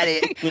good at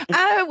it.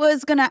 I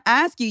was going to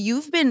ask you,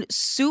 you've been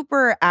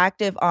super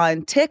active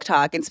on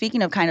TikTok. And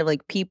speaking of kind of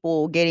like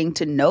people getting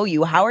to know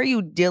you, how are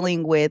you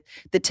dealing with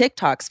the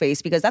TikTok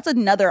space? Because that's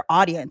another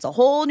audience, a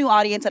whole new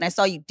audience. And I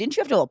saw you, didn't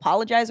you have to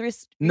apologize?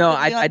 No,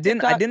 I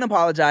didn't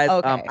apologize.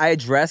 Okay. I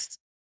addressed,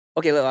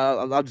 I'll give you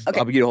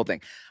the whole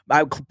thing.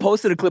 I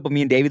posted a clip of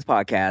me and David's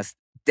podcast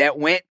that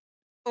went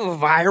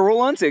viral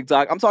on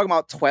TikTok. I'm talking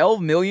about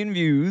 12 million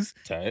views.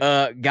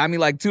 Got me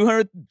like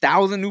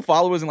 200,000 new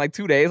followers in like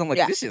 2 days. I'm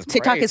like, this is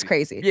TikTok crazy. is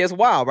crazy. Yeah, it's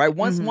wild, right?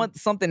 Once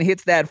something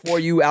hits that For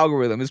You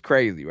algorithm, it's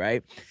crazy,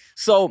 right?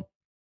 So,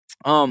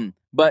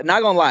 but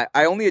not gonna lie,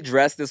 I only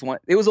addressed this one.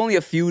 It was only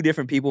a few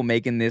different people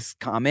making this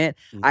comment.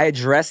 I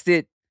addressed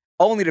it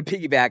only to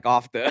piggyback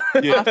off the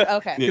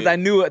okay, because I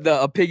knew a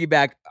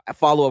piggyback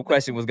follow-up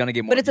question was gonna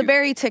get more. But it's a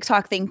very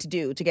TikTok thing to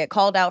do, to get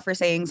called out for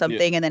saying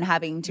something and then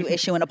having to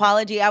issue an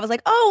apology. I was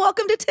like, oh,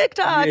 welcome to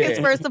TikTok. His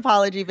first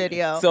apology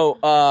video.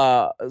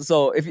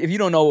 So if you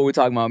don't know what we're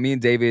talking about, me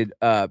and David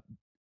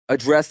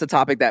addressed the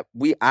topic that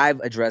I've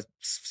addressed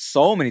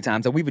so many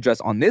times that we've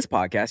addressed on this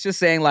podcast, just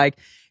saying like,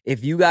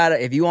 if you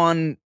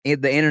on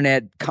the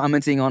internet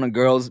commenting on a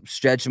girl's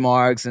stretch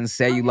marks and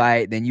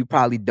cellulite, then you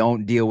probably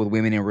don't deal with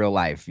women in real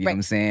life. You know what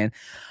I'm saying?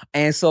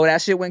 And so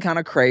that shit went kind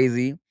of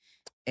crazy.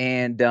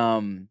 And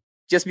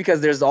just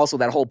because there's also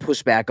that whole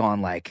pushback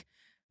on like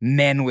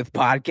men with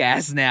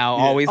podcasts now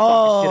always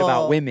talking shit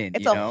about women.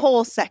 It's a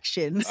whole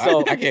section.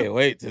 So I can't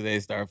wait till they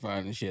start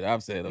finding shit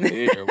I've said up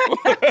here.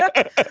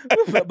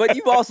 But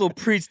you've also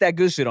preached that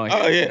good shit on here.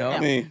 Oh yeah, I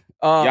mean,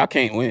 y'all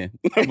can't win.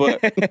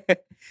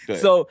 But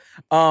so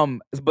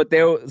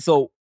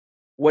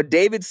what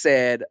David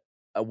said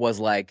was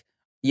like,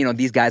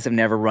 these guys have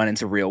never run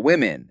into real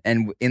women,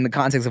 and in the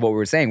context of what we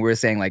were saying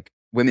like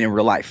women in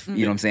real life. You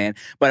know what I'm saying?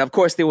 But of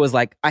course, there was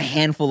like a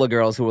handful of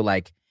girls who were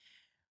like,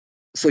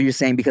 so you're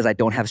saying because I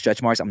don't have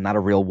stretch marks, I'm not a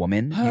real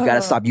woman? You got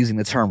to stop using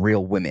the term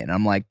real women.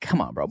 I'm like,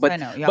 come on, bro. But, I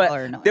know, y'all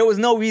are annoying. There was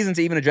no reason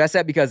to even address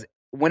that because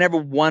whenever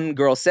one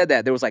girl said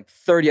that, there was like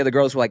 30 other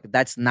girls who were like,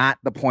 that's not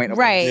the point of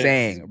what I'm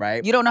saying,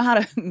 right? You don't know how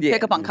to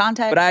pick up on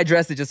context. But I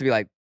addressed it just to be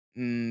like,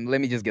 let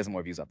me just get some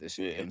more views off this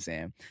shit. You know what I'm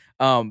saying?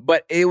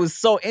 But it was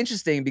so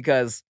interesting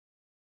because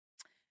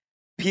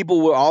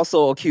people were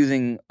also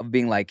accusing of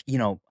being like,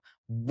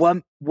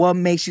 what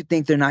makes you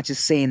think they're not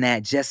just saying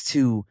that just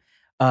to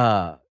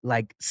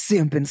like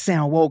simp and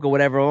sound woke or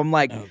whatever. I'm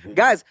like,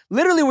 guys,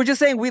 literally, we're just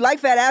saying we like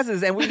fat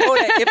asses, and we know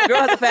that if a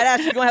girl has a fat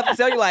ass, she's gonna have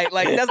to cellulite.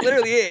 Like that's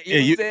literally it. You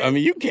know what I'm saying? I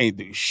mean, you can't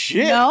do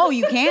shit. No,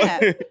 you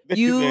can't.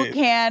 You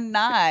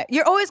cannot.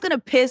 You're always gonna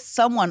piss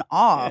someone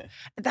off.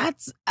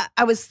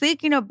 I was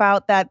thinking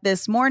about that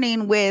this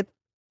morning.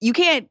 You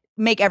can't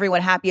make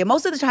everyone happy. And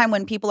most of the time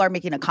when people are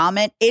making a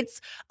comment, it's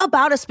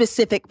about a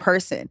specific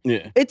person.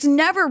 Yeah. It's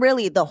never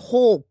really the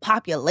whole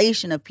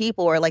population of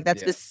people or like that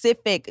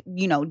specific,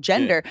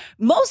 gender. Yeah.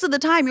 Most of the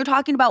time you're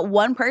talking about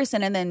one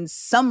person and then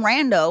some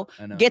rando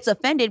gets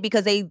offended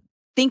because they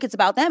think it's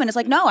about them. And it's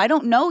like, no, I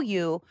don't know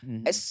you.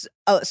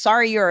 Mm-hmm.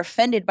 Sorry you're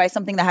offended by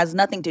something that has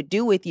nothing to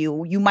do with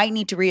you. You might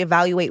need to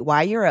reevaluate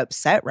why you're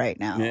upset right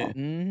now. Yeah.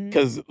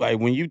 Because like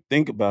when you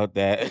think about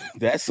that,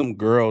 that's some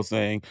girl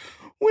saying,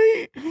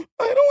 wait, I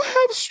don't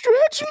have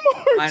stretch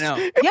marks. I know.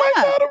 Am I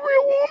not a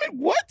real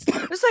woman? What?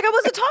 It's like I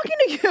wasn't talking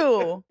to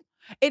you.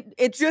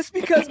 It's just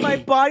because my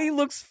body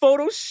looks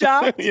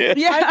photoshopped.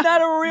 I'm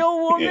not a real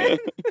woman,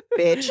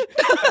 bitch.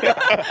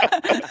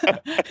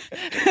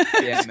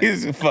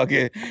 She's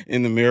fucking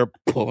in the mirror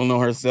pulling on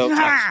herself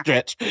to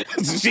stretch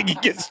so she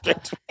can get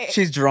stretched.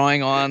 She's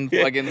drawing on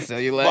fucking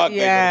cellulite. Fuck,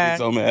 they're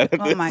so mad.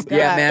 Oh my god.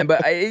 Yeah, man.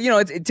 But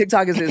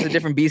TikTok is a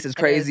different beast. It's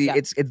crazy.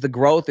 It's the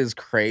growth is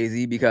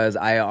crazy because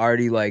I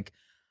already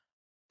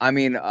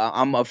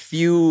I'm a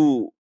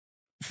few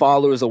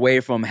followers away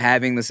from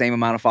having the same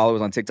amount of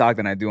followers on TikTok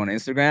than I do on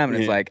Instagram. And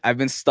it's like, I've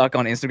been stuck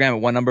on Instagram at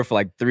one number for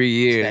like 3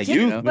 years.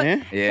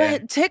 Man.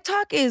 But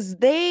TikTok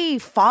they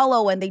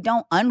follow and they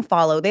don't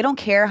unfollow. They don't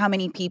care how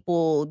many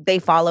people they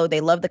follow. They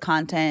love the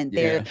content.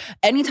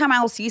 Anytime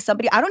I'll see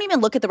somebody, I don't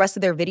even look at the rest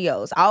of their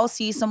videos. I'll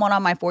see someone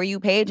on my For You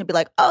page and be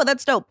like, oh,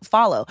 that's dope,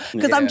 follow.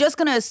 Because I'm just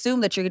going to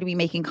assume that you're going to be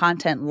making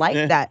content like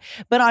that.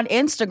 But on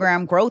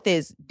Instagram, growth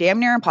is damn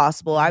near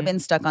impossible. I've been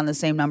stuck on the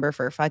same number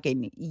for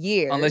fucking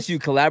years. Unless you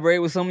collaborate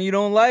with someone you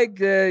don't like,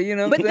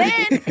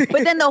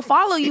 But then they'll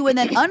follow you and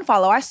then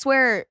unfollow. I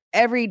swear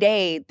every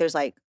day there's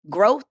like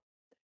growth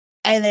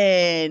and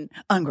then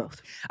ungrowth.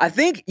 I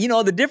think,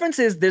 the difference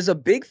is there's a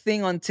big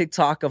thing on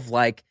TikTok of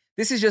like,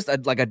 this is just a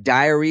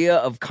diarrhea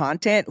of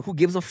content. Who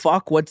gives a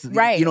fuck what's, it's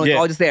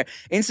all just there.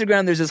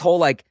 Instagram, there's this whole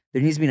like,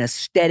 there needs to be an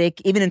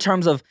aesthetic, even in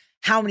terms of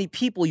how many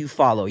people you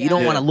follow. You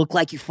don't want to look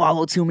like you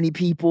follow too many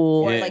people.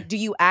 Or like, do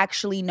you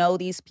actually know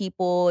these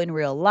people in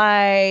real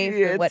life?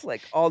 Yeah, it's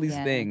like all these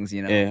things,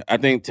 Yeah, I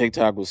think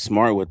TikTok was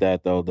smart with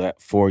that though,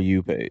 that For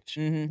You page.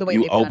 Mm-hmm. The way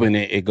you open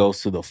it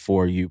goes to the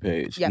For You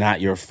page,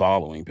 not your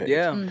following page.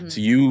 Yeah. Mm-hmm. So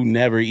you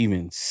never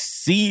even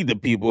see the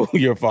people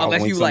you're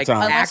following. Unless you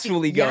sometimes.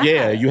 actually go.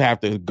 Yeah, you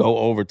have to go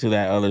over to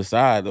that other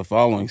side, the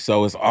following.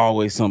 So it's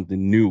always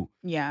something new.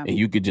 Yeah. And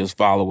you could just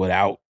follow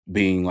without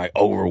being like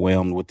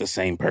overwhelmed with the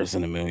same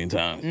person a million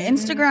times.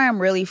 Instagram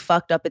really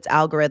fucked up its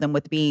algorithm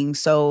with being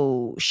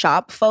so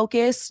shop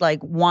focused,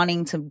 like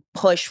wanting to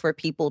push for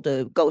people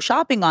to go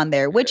shopping on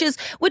there, which is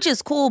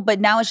cool, but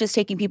now it's just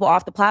taking people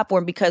off the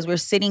platform because we're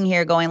sitting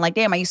here going like,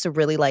 damn, I used to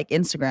really like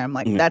Instagram.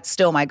 Like that's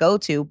still my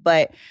go-to,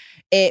 but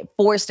it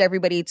forced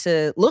everybody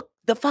to look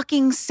the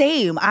fucking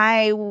same.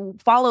 I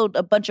followed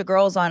a bunch of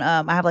girls on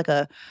I have like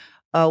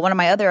one of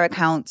my other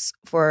accounts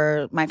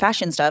for my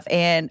fashion stuff.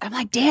 And I'm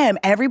like, damn,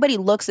 everybody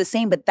looks the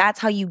same, but that's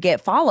how you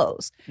get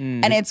follows.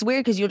 And it's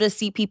weird because you'll just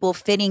see people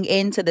fitting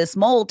into this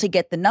mold to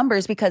get the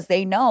numbers because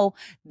they know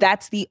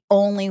that's the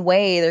only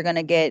way they're going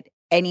to get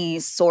any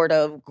sort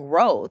of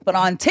growth. But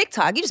on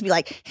TikTok, you just be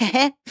like,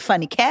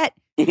 funny cat.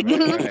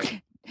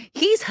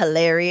 He's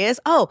hilarious.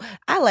 Oh,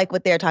 I like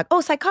what they're talking.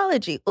 Oh,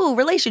 psychology. Ooh,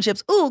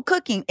 relationships. Ooh,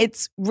 cooking.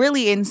 It's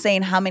really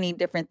insane how many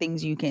different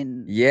things you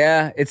can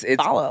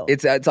follow.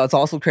 It's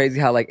also crazy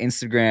how like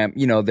Instagram,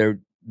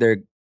 they're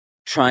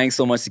trying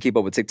so much to keep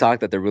up with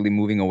TikTok that they're really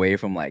moving away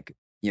from like,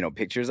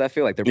 pictures. I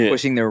feel like they're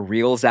pushing their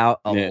reels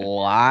out a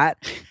lot.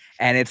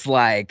 And it's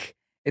like,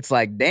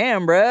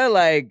 damn, bro,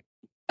 like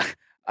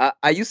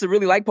I used to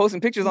really like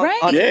posting pictures on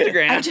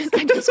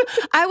Instagram.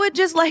 I would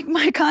just like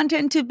my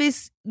content to be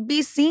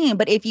seen.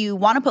 But if you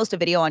want to post a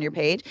video on your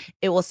page,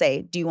 it will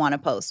say, do you want to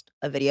post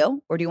a video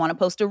or do you want to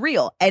post a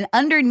reel? And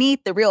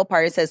underneath the reel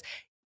part, it says,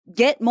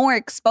 get more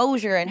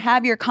exposure and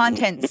have your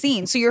content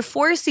seen. So you're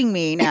forcing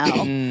me now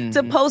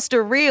to post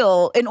a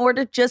reel in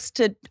order just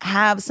to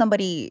have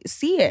somebody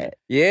see it.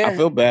 Yeah. I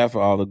feel bad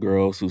for all the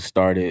girls who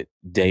started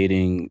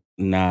dating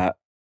not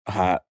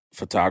hot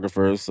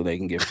photographers so they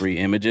can get free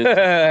images.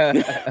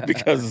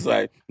 Because it's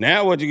like,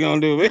 now what you gonna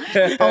do?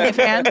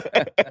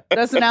 OnlyFans.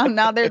 That's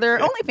now they're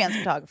OnlyFans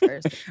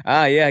photographers.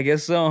 Yeah, I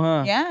guess so,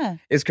 huh? Yeah.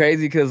 It's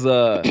crazy because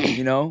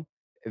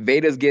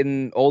Veda's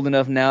getting old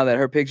enough now that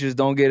her pictures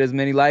don't get as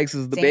many likes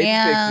as the baby pictures.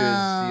 You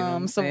know what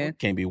I'm saying?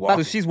 Can't be washed.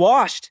 So she's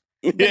washed.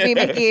 Be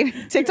making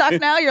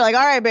TikToks now. You're like,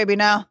 all right, baby,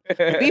 now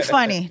be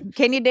funny.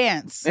 Can you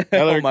dance?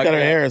 Tell her cut her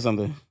hair or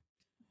something.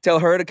 Tell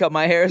her to cut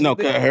my hair? No,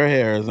 cut her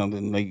hair or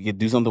something. Like,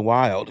 do something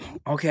wild.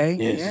 Okay.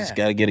 Yeah, she's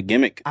got to get a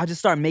gimmick. I'll just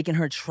start making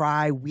her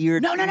try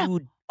weird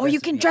food. Or you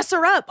can dress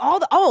her up.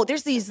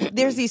 There's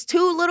these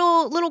two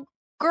little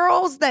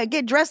girls that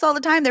get dressed all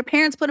the time. Their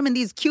parents put them in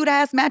these cute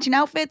ass matching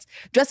outfits,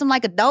 dress them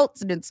like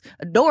adults, and it's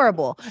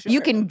adorable. Sure.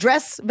 You can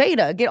dress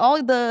Veda, get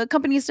all the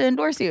companies to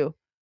endorse you.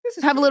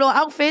 Have little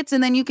outfits,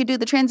 and then you could do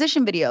the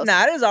transition videos.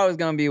 Nah, there's always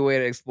gonna be a way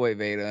to exploit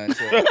Veda.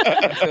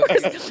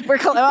 We're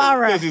all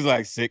right. This is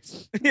like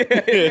 6.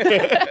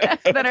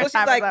 Then our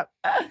time is up.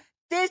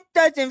 This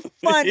doesn't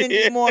fun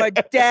anymore,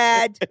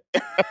 Dad.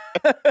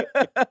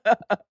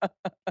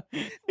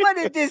 What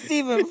is this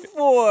even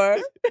for?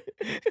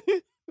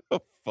 Oh,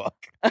 fuck.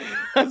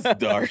 That's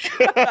dark.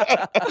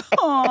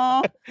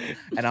 Aww.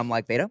 And I'm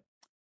like, Veda,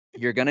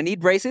 you're gonna need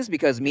braces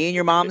because me and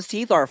your mom's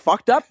teeth are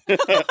fucked up.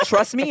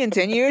 Trust me, in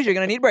 10 years, you're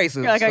gonna need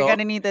braces. You're like, I'm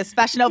gonna need this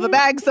Fashion Nova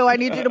bag, so I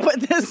need you to put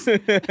this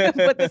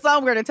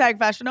on. We're gonna tag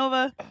Fashion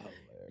Nova.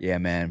 Yeah,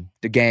 man.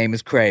 The game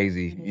is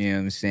crazy. You know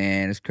what I'm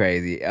saying? It's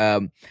crazy.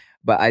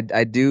 But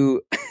I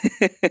do,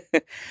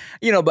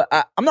 but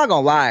I'm not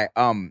gonna lie.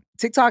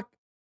 TikTok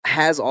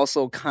has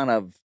also kind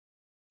of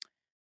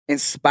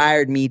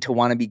inspired me to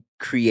want to be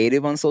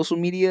creative on social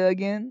media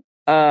again.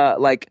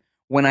 Like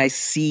when I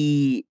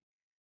see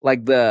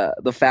like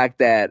the fact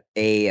that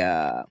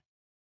a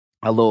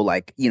little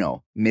like,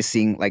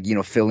 missing, like,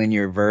 fill in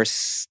your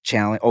verse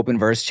challenge, open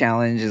verse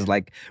challenge is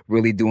like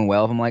really doing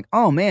well. I'm like,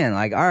 oh man,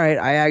 like, all right,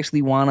 I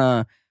actually want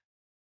to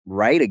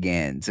write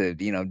again to,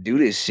 do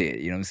this shit.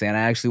 You know what I'm saying?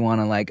 I actually want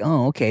to like,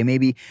 oh, okay,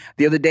 maybe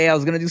the other day I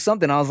was going to do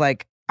something. I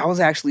was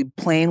actually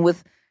playing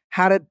with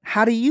how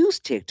to use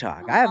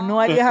TikTok. I have no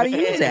idea how to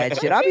use that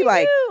shit. I'll be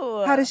like,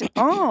 how does it,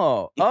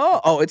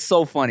 it's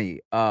so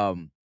funny.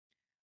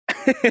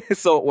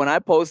 So when I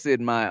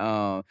posted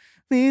my,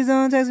 please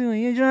don't text me when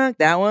you're drunk,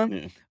 that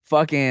one,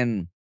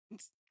 fucking,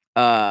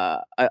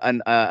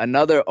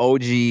 another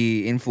OG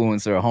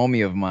influencer, a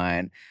homie of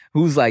mine,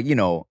 who's like,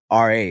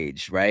 our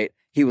age, right?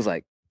 He was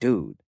like,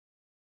 dude,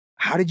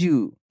 how did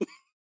you,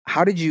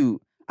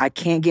 I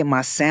can't get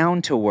my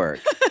sound to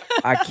work.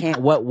 I can't,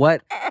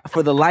 what,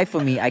 for the life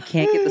of me, I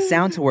can't get the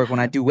sound to work when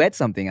I duet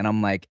something. And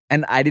I'm like,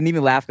 and I didn't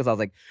even laugh because I was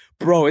like,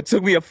 bro, it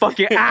took me a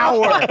fucking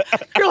hour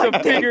to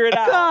figure it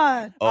out.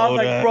 God. I was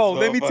like, bro,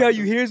 let me tell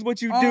you, here's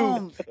what you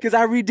do. Because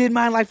I redid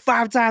mine like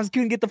 5 times,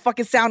 couldn't get the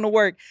fucking sound to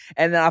work.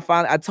 And then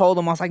I told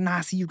him, I was like,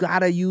 nah, see, you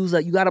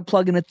gotta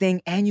plug in a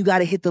thing and you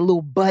gotta hit the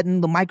little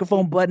button, the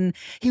microphone button.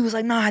 He was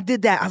like, nah, I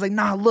did that. I was like,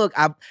 nah, look,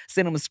 I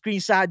sent him a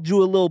screenshot,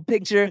 drew a little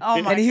picture.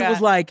 And he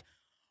was like,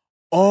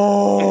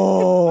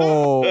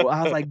 oh,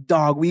 I was like,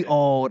 dog, we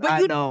old.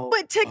 I know.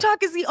 But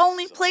TikTok is the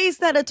only place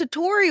that a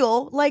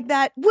tutorial like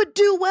that would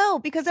do well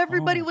because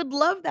everybody would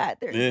love that.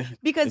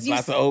 Because there's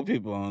lots of old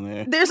people on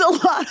there. There's a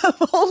lot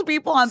of old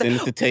people on there.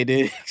 Send it to Tay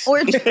Diggs.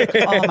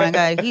 Oh my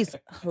God, he's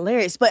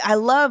hilarious. But I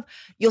love,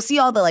 you'll see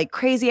all the like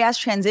crazy ass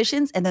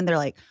transitions and then they're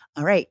like,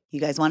 all right, you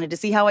guys wanted to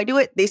see how I do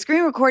it? They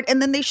screen record and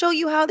then they show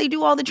you how they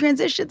do all the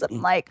transitions. I'm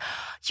like,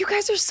 you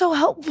guys are so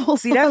helpful.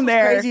 See, that's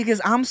crazy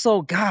because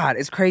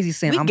it's crazy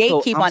saying I'm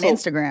gatekeep on so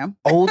Instagram.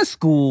 Old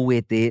school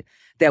with it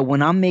that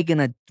when I'm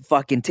making a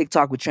fucking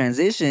TikTok with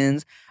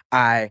transitions,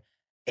 I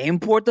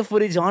import the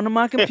footage onto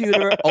my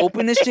computer,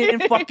 open the shit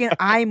in fucking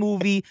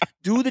iMovie,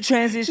 do the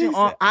transition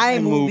on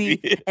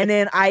iMovie, and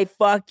then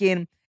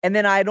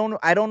I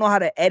don't know how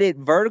to edit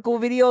vertical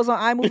videos on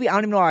iMovie. I don't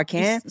even know how I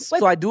can.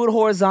 So I do it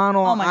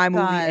horizontal on iMovie,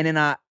 God. And then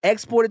I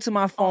export it to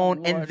my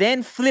phone and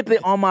then flip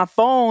it on my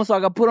phone so I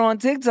can put it on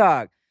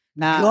TikTok.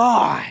 Nah.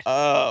 God.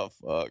 Oh,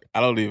 fuck. I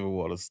don't even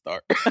want to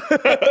start.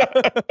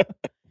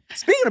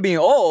 Speaking of being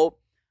old,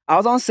 I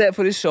was on set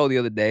for this show the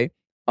other day,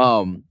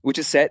 which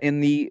is set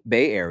in the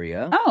Bay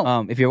Area.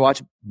 Oh. If you ever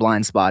watch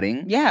Blind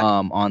Spotting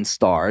on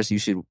Stars, you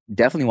should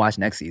definitely watch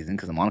next season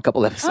because I'm on a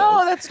couple episodes.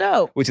 Oh, that's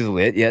dope. Which is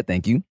lit. Yeah,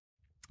 thank you.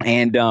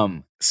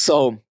 And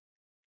so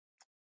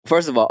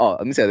first of all,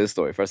 let me tell this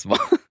story. First of all,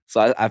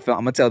 so I'm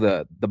gonna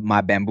tell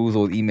my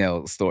bamboozled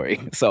email story.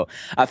 So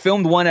I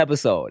filmed one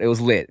episode. It was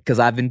lit because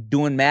I've been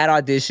doing mad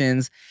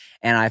auditions,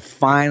 and I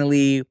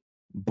finally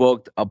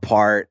booked a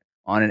part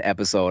on an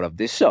episode of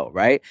this show.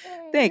 Right?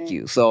 Thank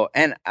you. So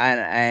and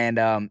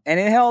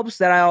it helps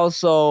that I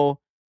also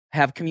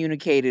have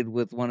communicated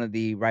with one of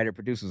the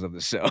writer-producers of the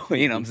show,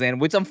 you know what I'm saying?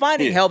 Which I'm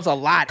finding helps a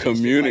lot.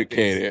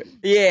 Communicated. Like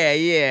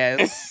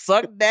yeah.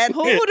 Suck that.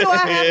 Who do I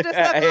have to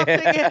step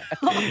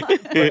up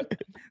again?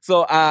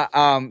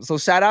 So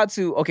shout out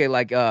to,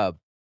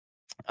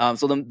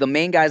 so the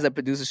main guys that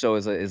produce the show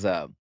is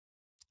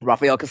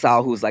Rafael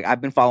Casal, who's like,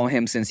 I've been following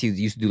him since he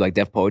used to do like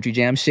Def Poetry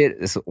Jam shit.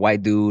 This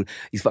white dude,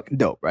 he's fucking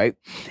dope, right?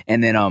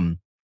 And then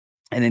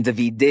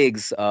David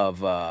Diggs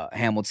of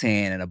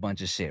Hamilton and a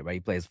bunch of shit, right? He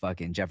plays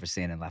fucking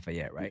Jefferson and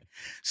Lafayette, right?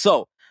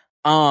 So,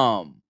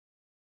 I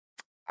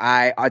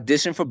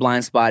auditioned for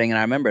Blind Spotting, and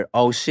I remembered,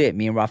 oh shit,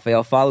 me and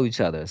Rafael follow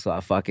each other. So I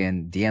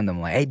fucking DM'd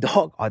him like, hey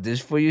dog,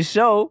 audition for your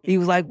show. He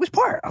was like, which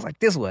part? I was like,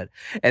 this one.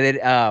 And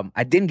then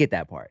I didn't get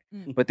that part.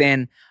 But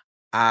then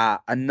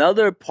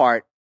another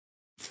part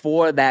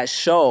for that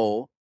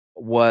show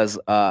was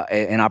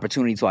an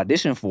opportunity to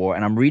audition for,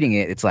 and I'm reading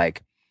it. It's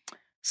like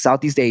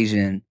Southeast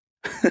Asian,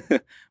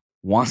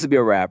 wants to be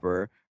a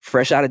rapper,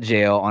 fresh out of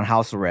jail on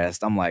house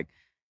arrest. I'm like,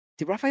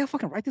 did Raphael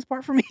fucking write this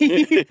part for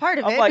me? Part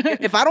of I'm it. like,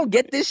 if I don't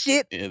get this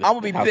shit, I'm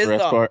gonna be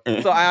pissed off.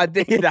 So I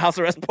did the house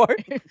arrest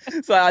part.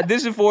 So I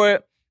auditioned for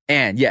it,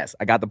 and yes,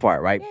 I got the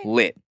part, right? Yay.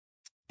 Lit.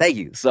 Thank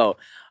you. So,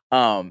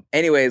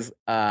 anyways,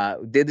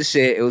 did the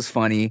shit. It was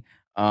funny.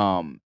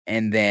 And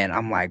then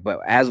I'm like,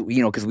 but as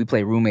you know, because we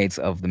play roommates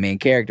of the main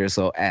character,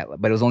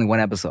 but it was only one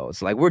episode.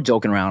 So like we're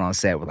joking around on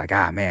set. We're like,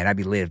 man, that'd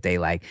be lit if they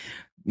like,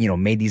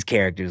 made these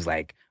characters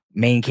like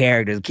main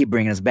characters, keep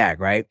bringing us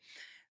back, right?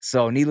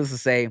 So needless to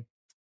say,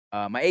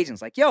 my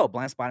agent's like, yo,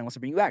 Blind Spotting wants to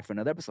bring you back for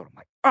another episode. I'm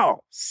like,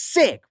 oh,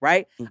 sick,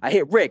 right? I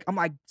hit Rick. I'm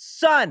like,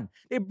 son,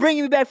 they're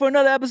bringing me back for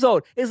another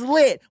episode. It's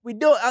lit. We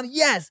do it.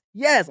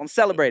 Yes. I'm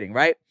celebrating,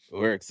 right?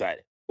 We're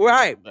excited.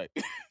 Right.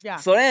 Yeah.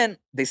 So then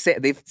they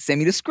sent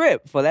me the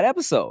script for that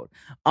episode.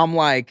 I'm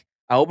like,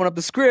 I open up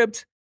the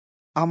script.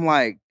 I'm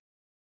like,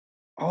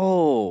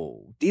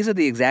 oh, these are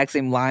the exact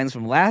same lines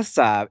from last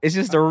time. It's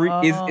just it's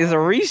a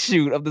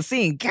reshoot of the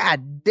scene.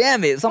 God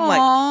damn it. So I'm like,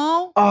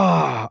 oh,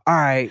 all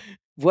right,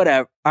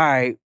 whatever. All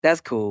right,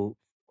 that's cool.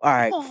 All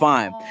right,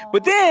 fine.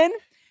 But then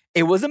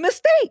it was a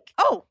mistake.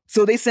 Oh.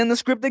 So they send the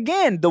script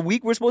again the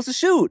week we're supposed to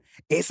shoot.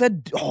 It's a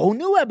whole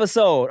new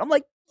episode. I'm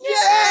like,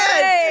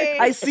 yes! Yay!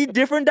 I see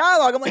different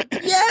dialogue. I'm like,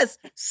 yes,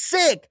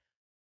 sick,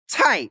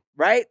 tight,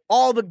 right?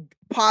 All the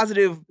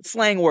positive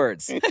slang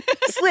words.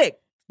 Slick,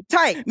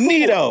 tight,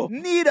 cool,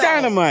 Neato,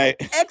 dynamite,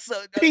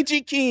 exo,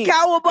 Peachy Keen,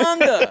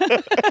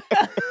 cowabunga.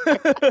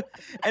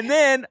 And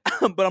then,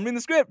 but I'm reading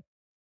the script.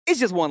 It's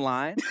just one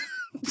line.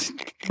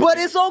 But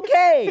it's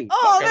okay.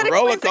 Oh, that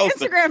roller explains the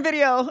coaster. Instagram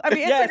video. I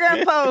mean,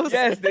 Instagram post.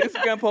 Yes, the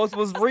Instagram post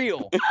was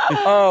real.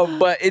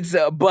 But it's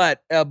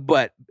but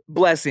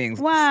blessings.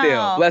 Wow.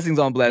 Still blessings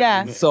on blessings.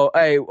 Yeah. So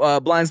hey,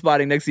 Blind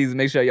Spotting next season.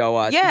 Make sure y'all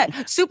watch.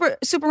 Yeah, super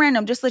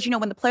random. Just to let you know,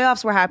 when the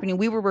playoffs were happening,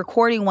 we were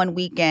recording one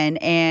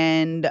weekend,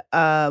 and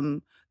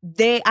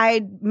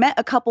I met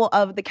a couple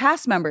of the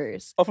cast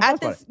members from at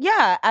Blind this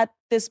at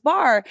this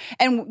bar.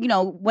 And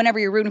whenever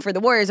you're rooting for the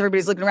Warriors,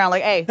 everybody's looking around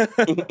like, hey,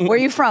 where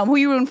you from? Who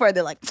you rooting for?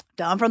 They're like,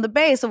 I'm from the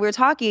Bay. So we were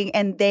talking,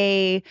 and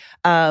they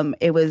were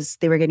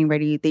getting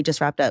ready. They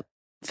just wrapped up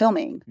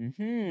filming.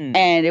 Mm-hmm.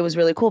 And it was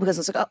really cool because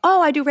it's like,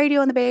 oh, I do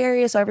radio in the Bay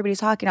Area. So everybody's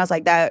talking. I was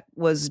like, that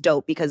was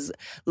dope, because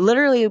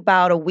literally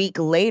about a week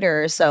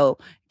later, so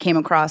came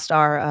across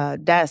our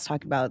desk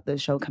talking about the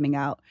show coming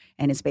out,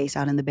 and it's based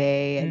out in the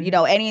Bay. And,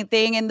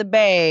 anything in the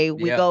Bay,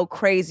 we go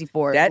crazy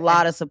for it. A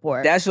lot of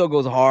support. That show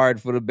goes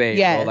hard for the Bay.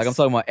 Yes. Bro. Like I'm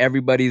talking about,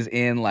 everybody's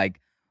in like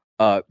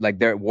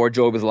their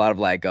wardrobe is a lot of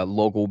like a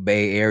local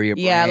Bay Area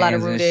brands. Yeah, a lot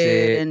of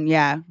rooted, and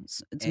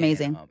shit. It's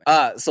amazing.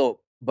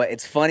 But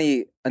it's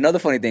funny. Another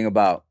funny thing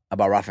about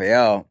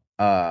Raphael,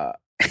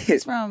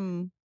 he's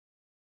from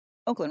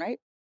Oakland, right?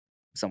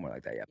 Somewhere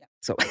like that, yeah.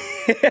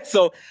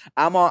 So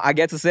I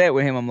get to say it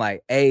with him. I'm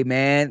like, hey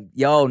man,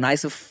 yo,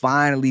 nice to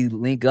finally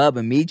link up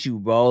and meet you,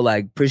 bro.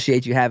 Like,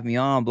 appreciate you having me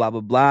on, blah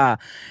blah blah.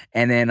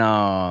 And then he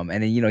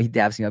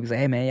daps me up. He's like,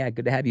 hey man, yeah,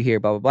 good to have you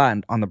here, blah blah blah.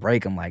 And on the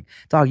break, I'm like,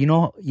 dog, you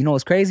know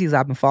what's crazy is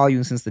I've been following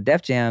you since the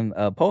Def Jam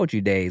poetry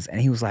days. And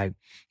he's like,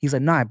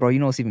 nah, bro, you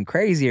know what's even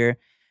crazier?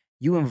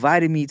 You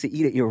invited me to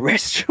eat at your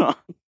restaurant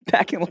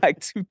back in like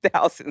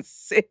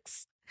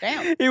 2006.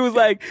 Damn. He was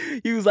like,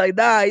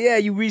 nah, yeah,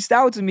 you reached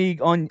out to me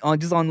on like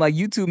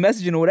YouTube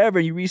messaging or whatever.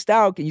 You reached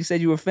out and you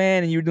said you were a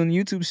fan and you were doing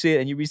YouTube shit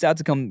and you reached out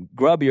to come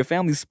grub your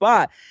family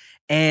spot.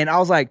 And I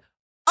was like,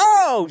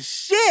 oh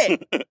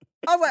shit.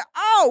 I was like,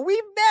 oh, we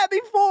met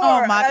before.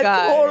 Oh my God.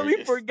 I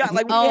totally forgot.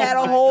 Like we had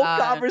a whole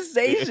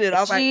conversation.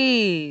 I was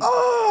like,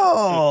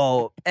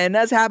 oh. And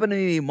that's happened to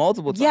me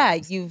multiple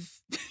times. Yeah,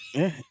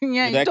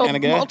 you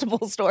told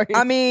multiple stories.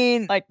 I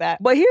mean, like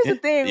that. But here's the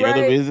thing, You're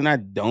right? the reason I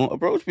don't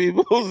approach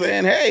people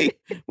saying, hey,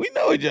 we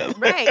know each other.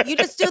 Right. You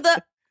just do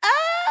the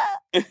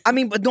I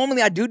mean, but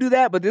normally I do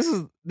that, but this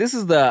is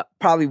the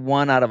probably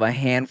one out of a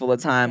handful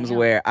of times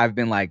where I've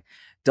been like,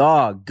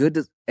 dog,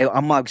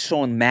 I'm like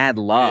showing mad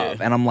love.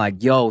 Yeah. And I'm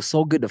like, yo,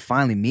 so good to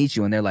finally meet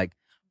you. And they're like,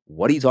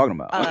 what are you talking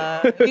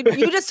about?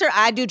 You just heard,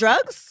 I do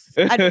drugs.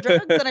 I do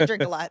drugs and I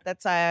drink a lot.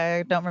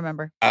 I don't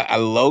remember. I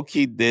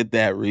low-key did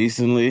that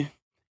recently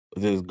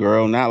with this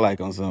girl, not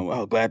like on some,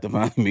 oh, glad to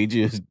finally meet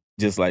you. It's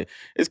just like,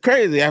 it's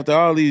crazy. After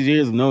all these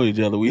years of knowing each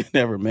other, we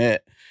never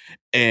met.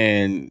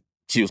 And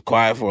she was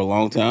quiet for a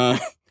long time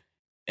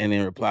and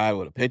then replied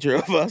with a picture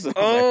of us. And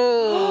I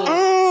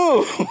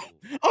was like,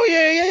 oh,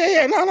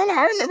 yeah. No.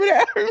 I remember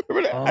that.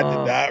 I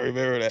did not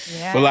remember that.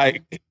 Yeah. But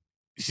like,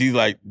 she's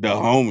like the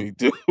homie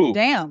too.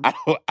 Damn. I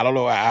don't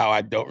know how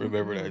I don't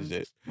remember that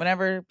shit.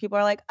 Whenever people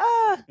are like,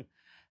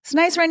 it's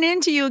nice running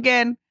into you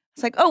again.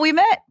 It's like, oh, we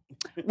met.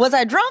 Was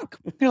I drunk?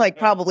 They're like,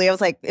 probably. I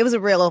was like, it was a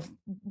real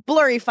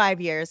blurry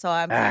 5 years. So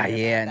I'm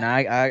yeah, no,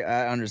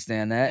 I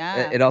understand that.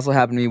 Yeah. It also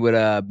happened to me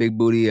with Big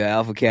Booty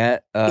Alpha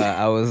Cat.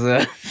 I was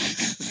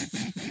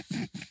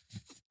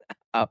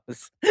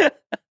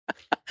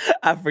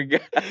I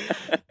forgot.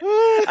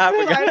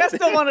 That's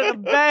still one of the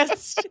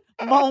best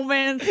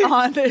moments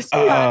on this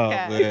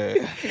podcast.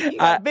 Man.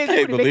 I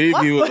can't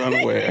believe you was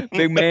unaware.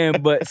 Big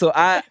man, but so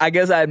I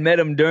guess I met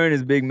him during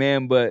his big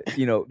man, but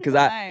because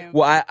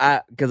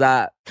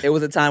it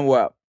was a time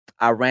where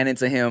I ran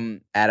into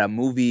him at a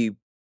movie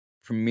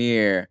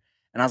premiere,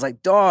 and I was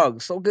like,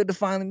 dog, so good to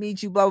finally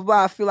meet you, blah, blah,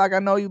 blah. I feel like I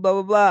know you, blah,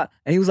 blah, blah.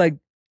 And he was like,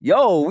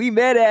 yo, we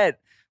met at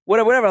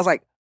whatever, whatever. I was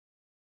like,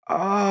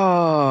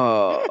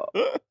 oh,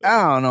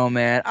 I don't know,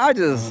 man. I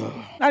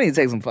need to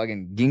take some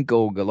fucking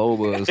ginkgo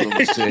biloba or some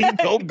shit.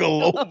 Ginkgo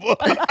biloba.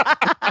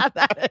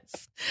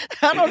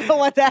 I don't know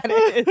what that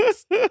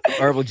is.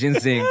 Herbal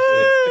ginseng.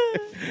 Oh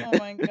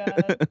my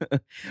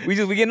God. we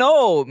getting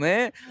old,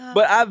 man.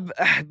 But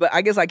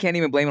I guess I can't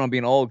even blame it on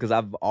being old because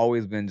I've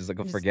always been just like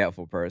a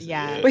forgetful person.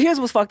 Yeah. But here's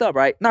what's fucked up,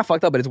 right? Not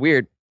fucked up, but it's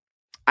weird.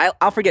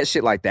 I'll forget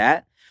shit like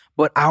that,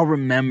 but I'll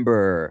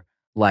remember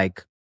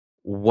like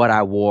what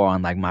I wore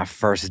on like my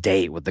first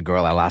date with the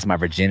girl I lost my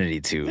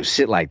virginity to.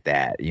 Shit like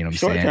that. You know what I'm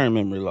saying? Short-term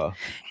memory loss.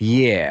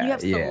 Yeah. You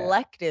have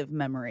selective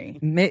memory.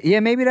 Yeah,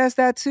 maybe that's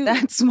that too.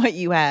 That's what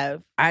you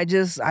have. I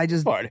just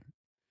Party.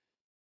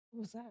 What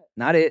was that?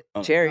 not it.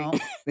 Cherry. No.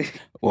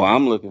 Well,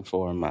 I'm looking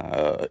for my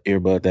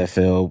earbud that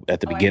fell at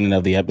the beginning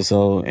of the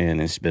episode,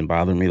 and it's been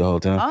bothering me the whole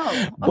time. Oh,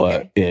 okay.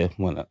 But yeah,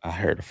 when I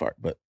heard a fart,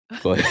 but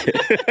go ahead.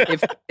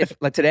 if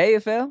like today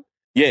it fell?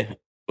 Yeah,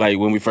 like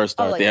when we first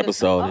started like the this-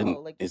 episode, and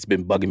like- it's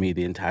been bugging me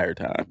the entire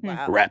time.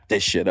 Wow. Wrap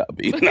this shit up.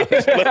 You know?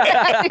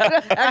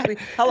 Actually,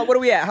 what are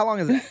we at? How long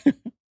is that?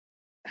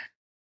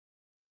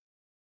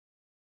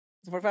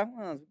 45?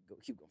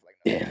 Keep going.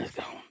 Yeah, let's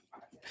go.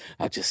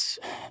 I'll just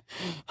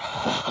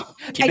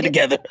keep it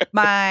together.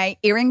 My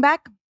earring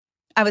back.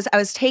 I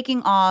was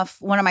taking off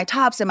one of my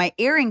tops and my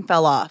earring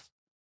fell off,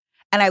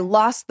 and I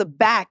lost the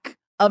back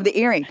of the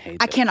earring.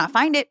 I cannot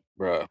find it.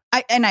 Bro.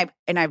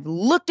 I've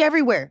looked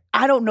everywhere.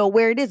 I don't know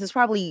where it is. It's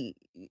probably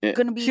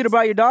gonna be. Should have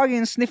brought your dog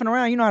in sniffing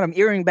around. You know how them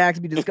earring backs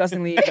be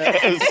disgustingly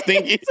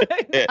Stinky.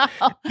 Yeah.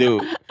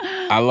 Dude,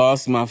 I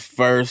lost my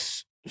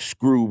first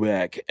screw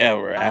back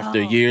ever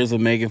after years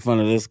of making fun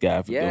of this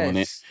guy for doing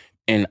it.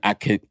 And I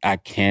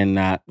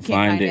cannot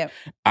find it.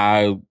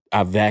 I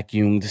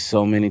vacuumed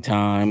so many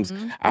times.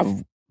 Mm-hmm.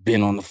 I've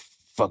been on the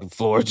fucking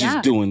floor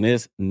just doing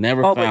this.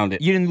 Never found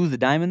it. You didn't lose the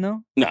diamond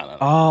though? No.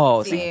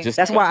 Oh, See, just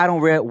that's why I don't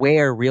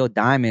wear real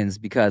diamonds,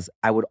 because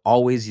I would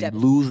always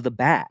lose the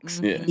backs,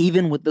 Yeah.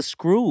 even with the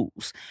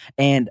screws.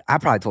 And I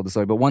probably told the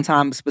story, but one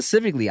time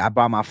specifically, I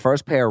bought my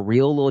first pair of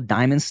real little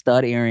diamond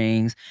stud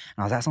earrings.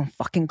 And I was at some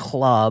fucking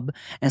club,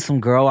 and some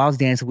girl I was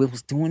dancing with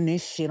was doing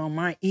this shit on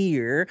my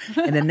ear.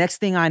 And the next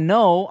thing I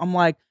know, I'm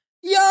like,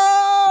 yo,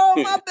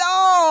 my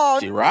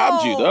dog. She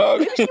robbed you,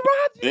 dog. She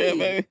robbed me. Yeah,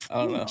 baby. I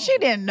don't know. She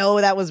didn't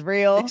know that was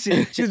real. She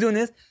was doing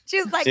this.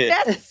 She was like, Shit.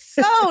 "That's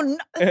so."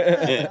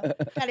 Yeah.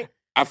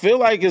 I feel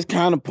like it's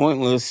kind of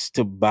pointless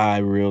to buy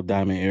real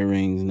diamond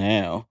earrings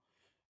now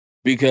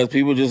because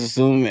people just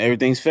assume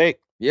everything's fake.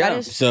 Yeah. That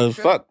is So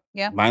true. fuck.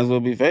 Yeah. Might as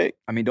well be fake.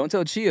 I mean, don't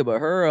tell Chia, but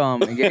her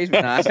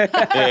engagement.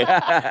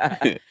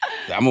 I'm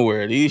gonna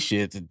wear these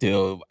shits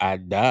until I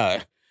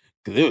die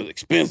because it was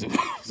expensive.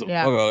 So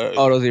Yeah. fuck all that.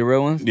 Oh, those are the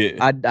real ones?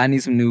 Yeah. I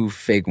need some new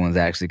fake ones,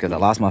 actually, because I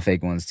lost my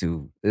fake ones,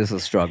 too. It's a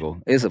struggle.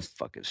 It's a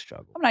fucking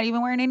struggle. I'm not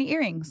even wearing any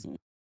earrings.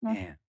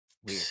 Man,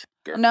 weird.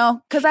 Girl.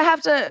 No, because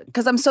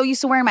I'm so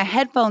used to wearing my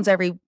headphones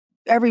every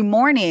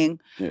morning.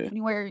 Yeah. When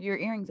you wear your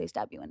earrings, they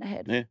stab you in the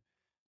head. Yeah.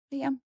 But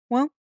yeah.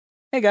 Well,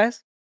 hey,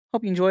 guys.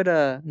 Hope you enjoyed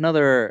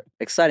another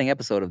exciting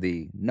episode of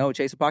the No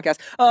Chaser podcast.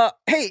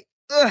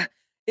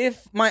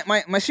 If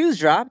my shoes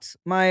dropped,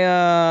 my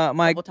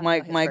Double time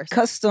about his first.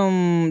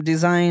 custom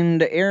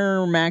designed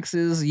Air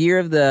Maxes Year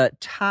of the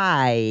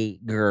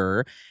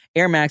Tiger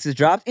Air Maxes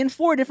dropped in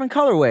 4 different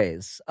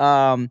colorways.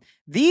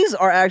 These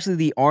are actually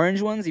the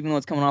orange ones, even though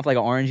it's coming off like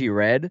an orangey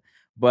red.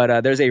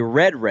 But there's a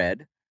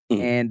red,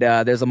 and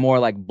there's a more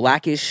like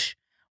blackish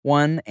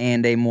one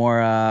and a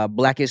more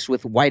blackish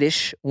with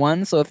whitish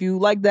one. So if you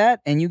like that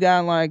and you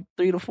got like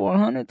 $300 to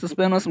 $400 to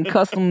spend on some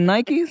custom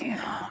Nikes,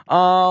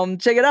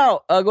 check it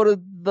out. Go to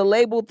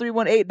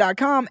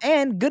thelabel318.com,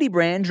 and Goody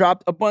Brand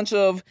dropped a bunch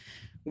of.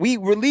 We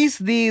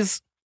released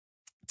these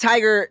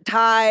Tiger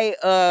Thai,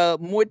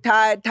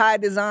 Muay Thai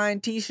design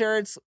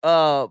T-shirts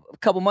a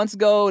couple months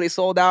ago. They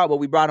sold out, but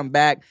we brought them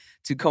back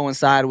to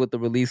coincide with the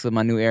release of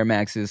my new Air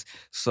Maxes.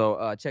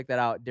 So check that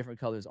out. Different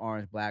colors: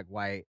 orange, black,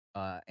 white,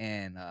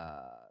 and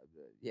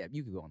yeah,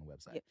 you can go on the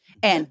website.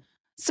 And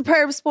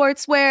Superb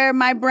Sportswear,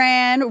 my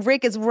brand.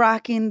 Rick is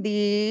rocking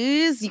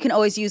these. You can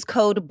always use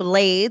code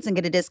BLADES and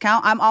get a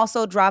discount. I'm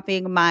also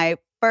dropping my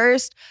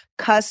first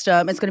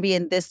custom. It's going to be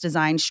in this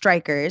design,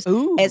 Strikers.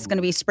 Ooh. It's going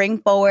to be spring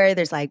forward.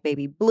 There's like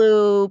baby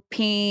blue,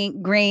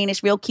 pink, green.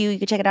 It's real cute. You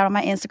can check it out on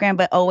my Instagram,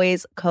 but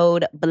always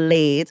code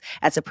BLADES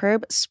at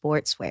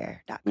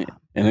superbsportswear.com. Yeah.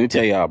 And let me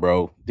tell y'all,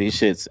 bro, these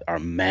shits are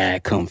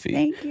mad comfy.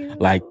 Thank you.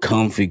 Like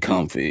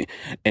comfy.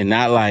 And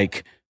not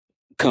like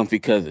comfy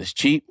because it's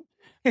cheap.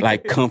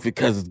 Like comfy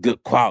because it's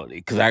good quality.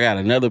 Because I got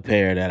another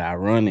pair that I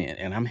run in,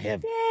 and I'm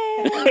heavy.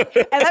 Yay.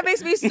 And that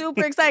makes me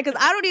super excited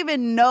because I don't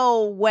even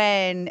know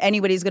when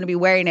anybody's going to be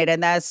wearing it.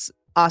 And that's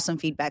awesome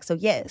feedback. So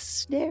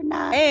yes, they're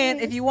nice.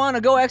 And if you want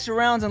to go extra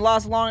rounds and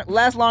last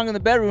long in the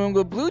bedroom,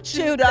 go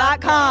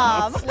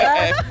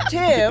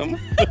BlueChew.com/Tim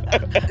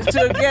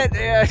to get. We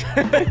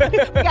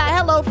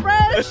got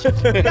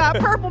HelloFresh. We got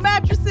purple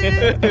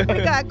mattresses. We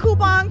got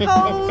coupon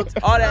codes.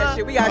 All that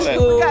shit. We got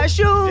shoes. We got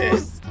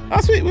shoes. Oh,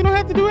 sweet. We don't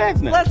have to do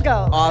ads now. Let's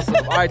go. Awesome.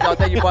 All right, y'all.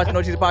 Thank you for watching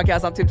No Cheesy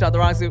Podcast. I'm Tim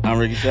Chatarangsu. I'm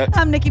Ricky Shucks.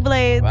 I'm Nikki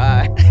Blades.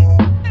 Bye.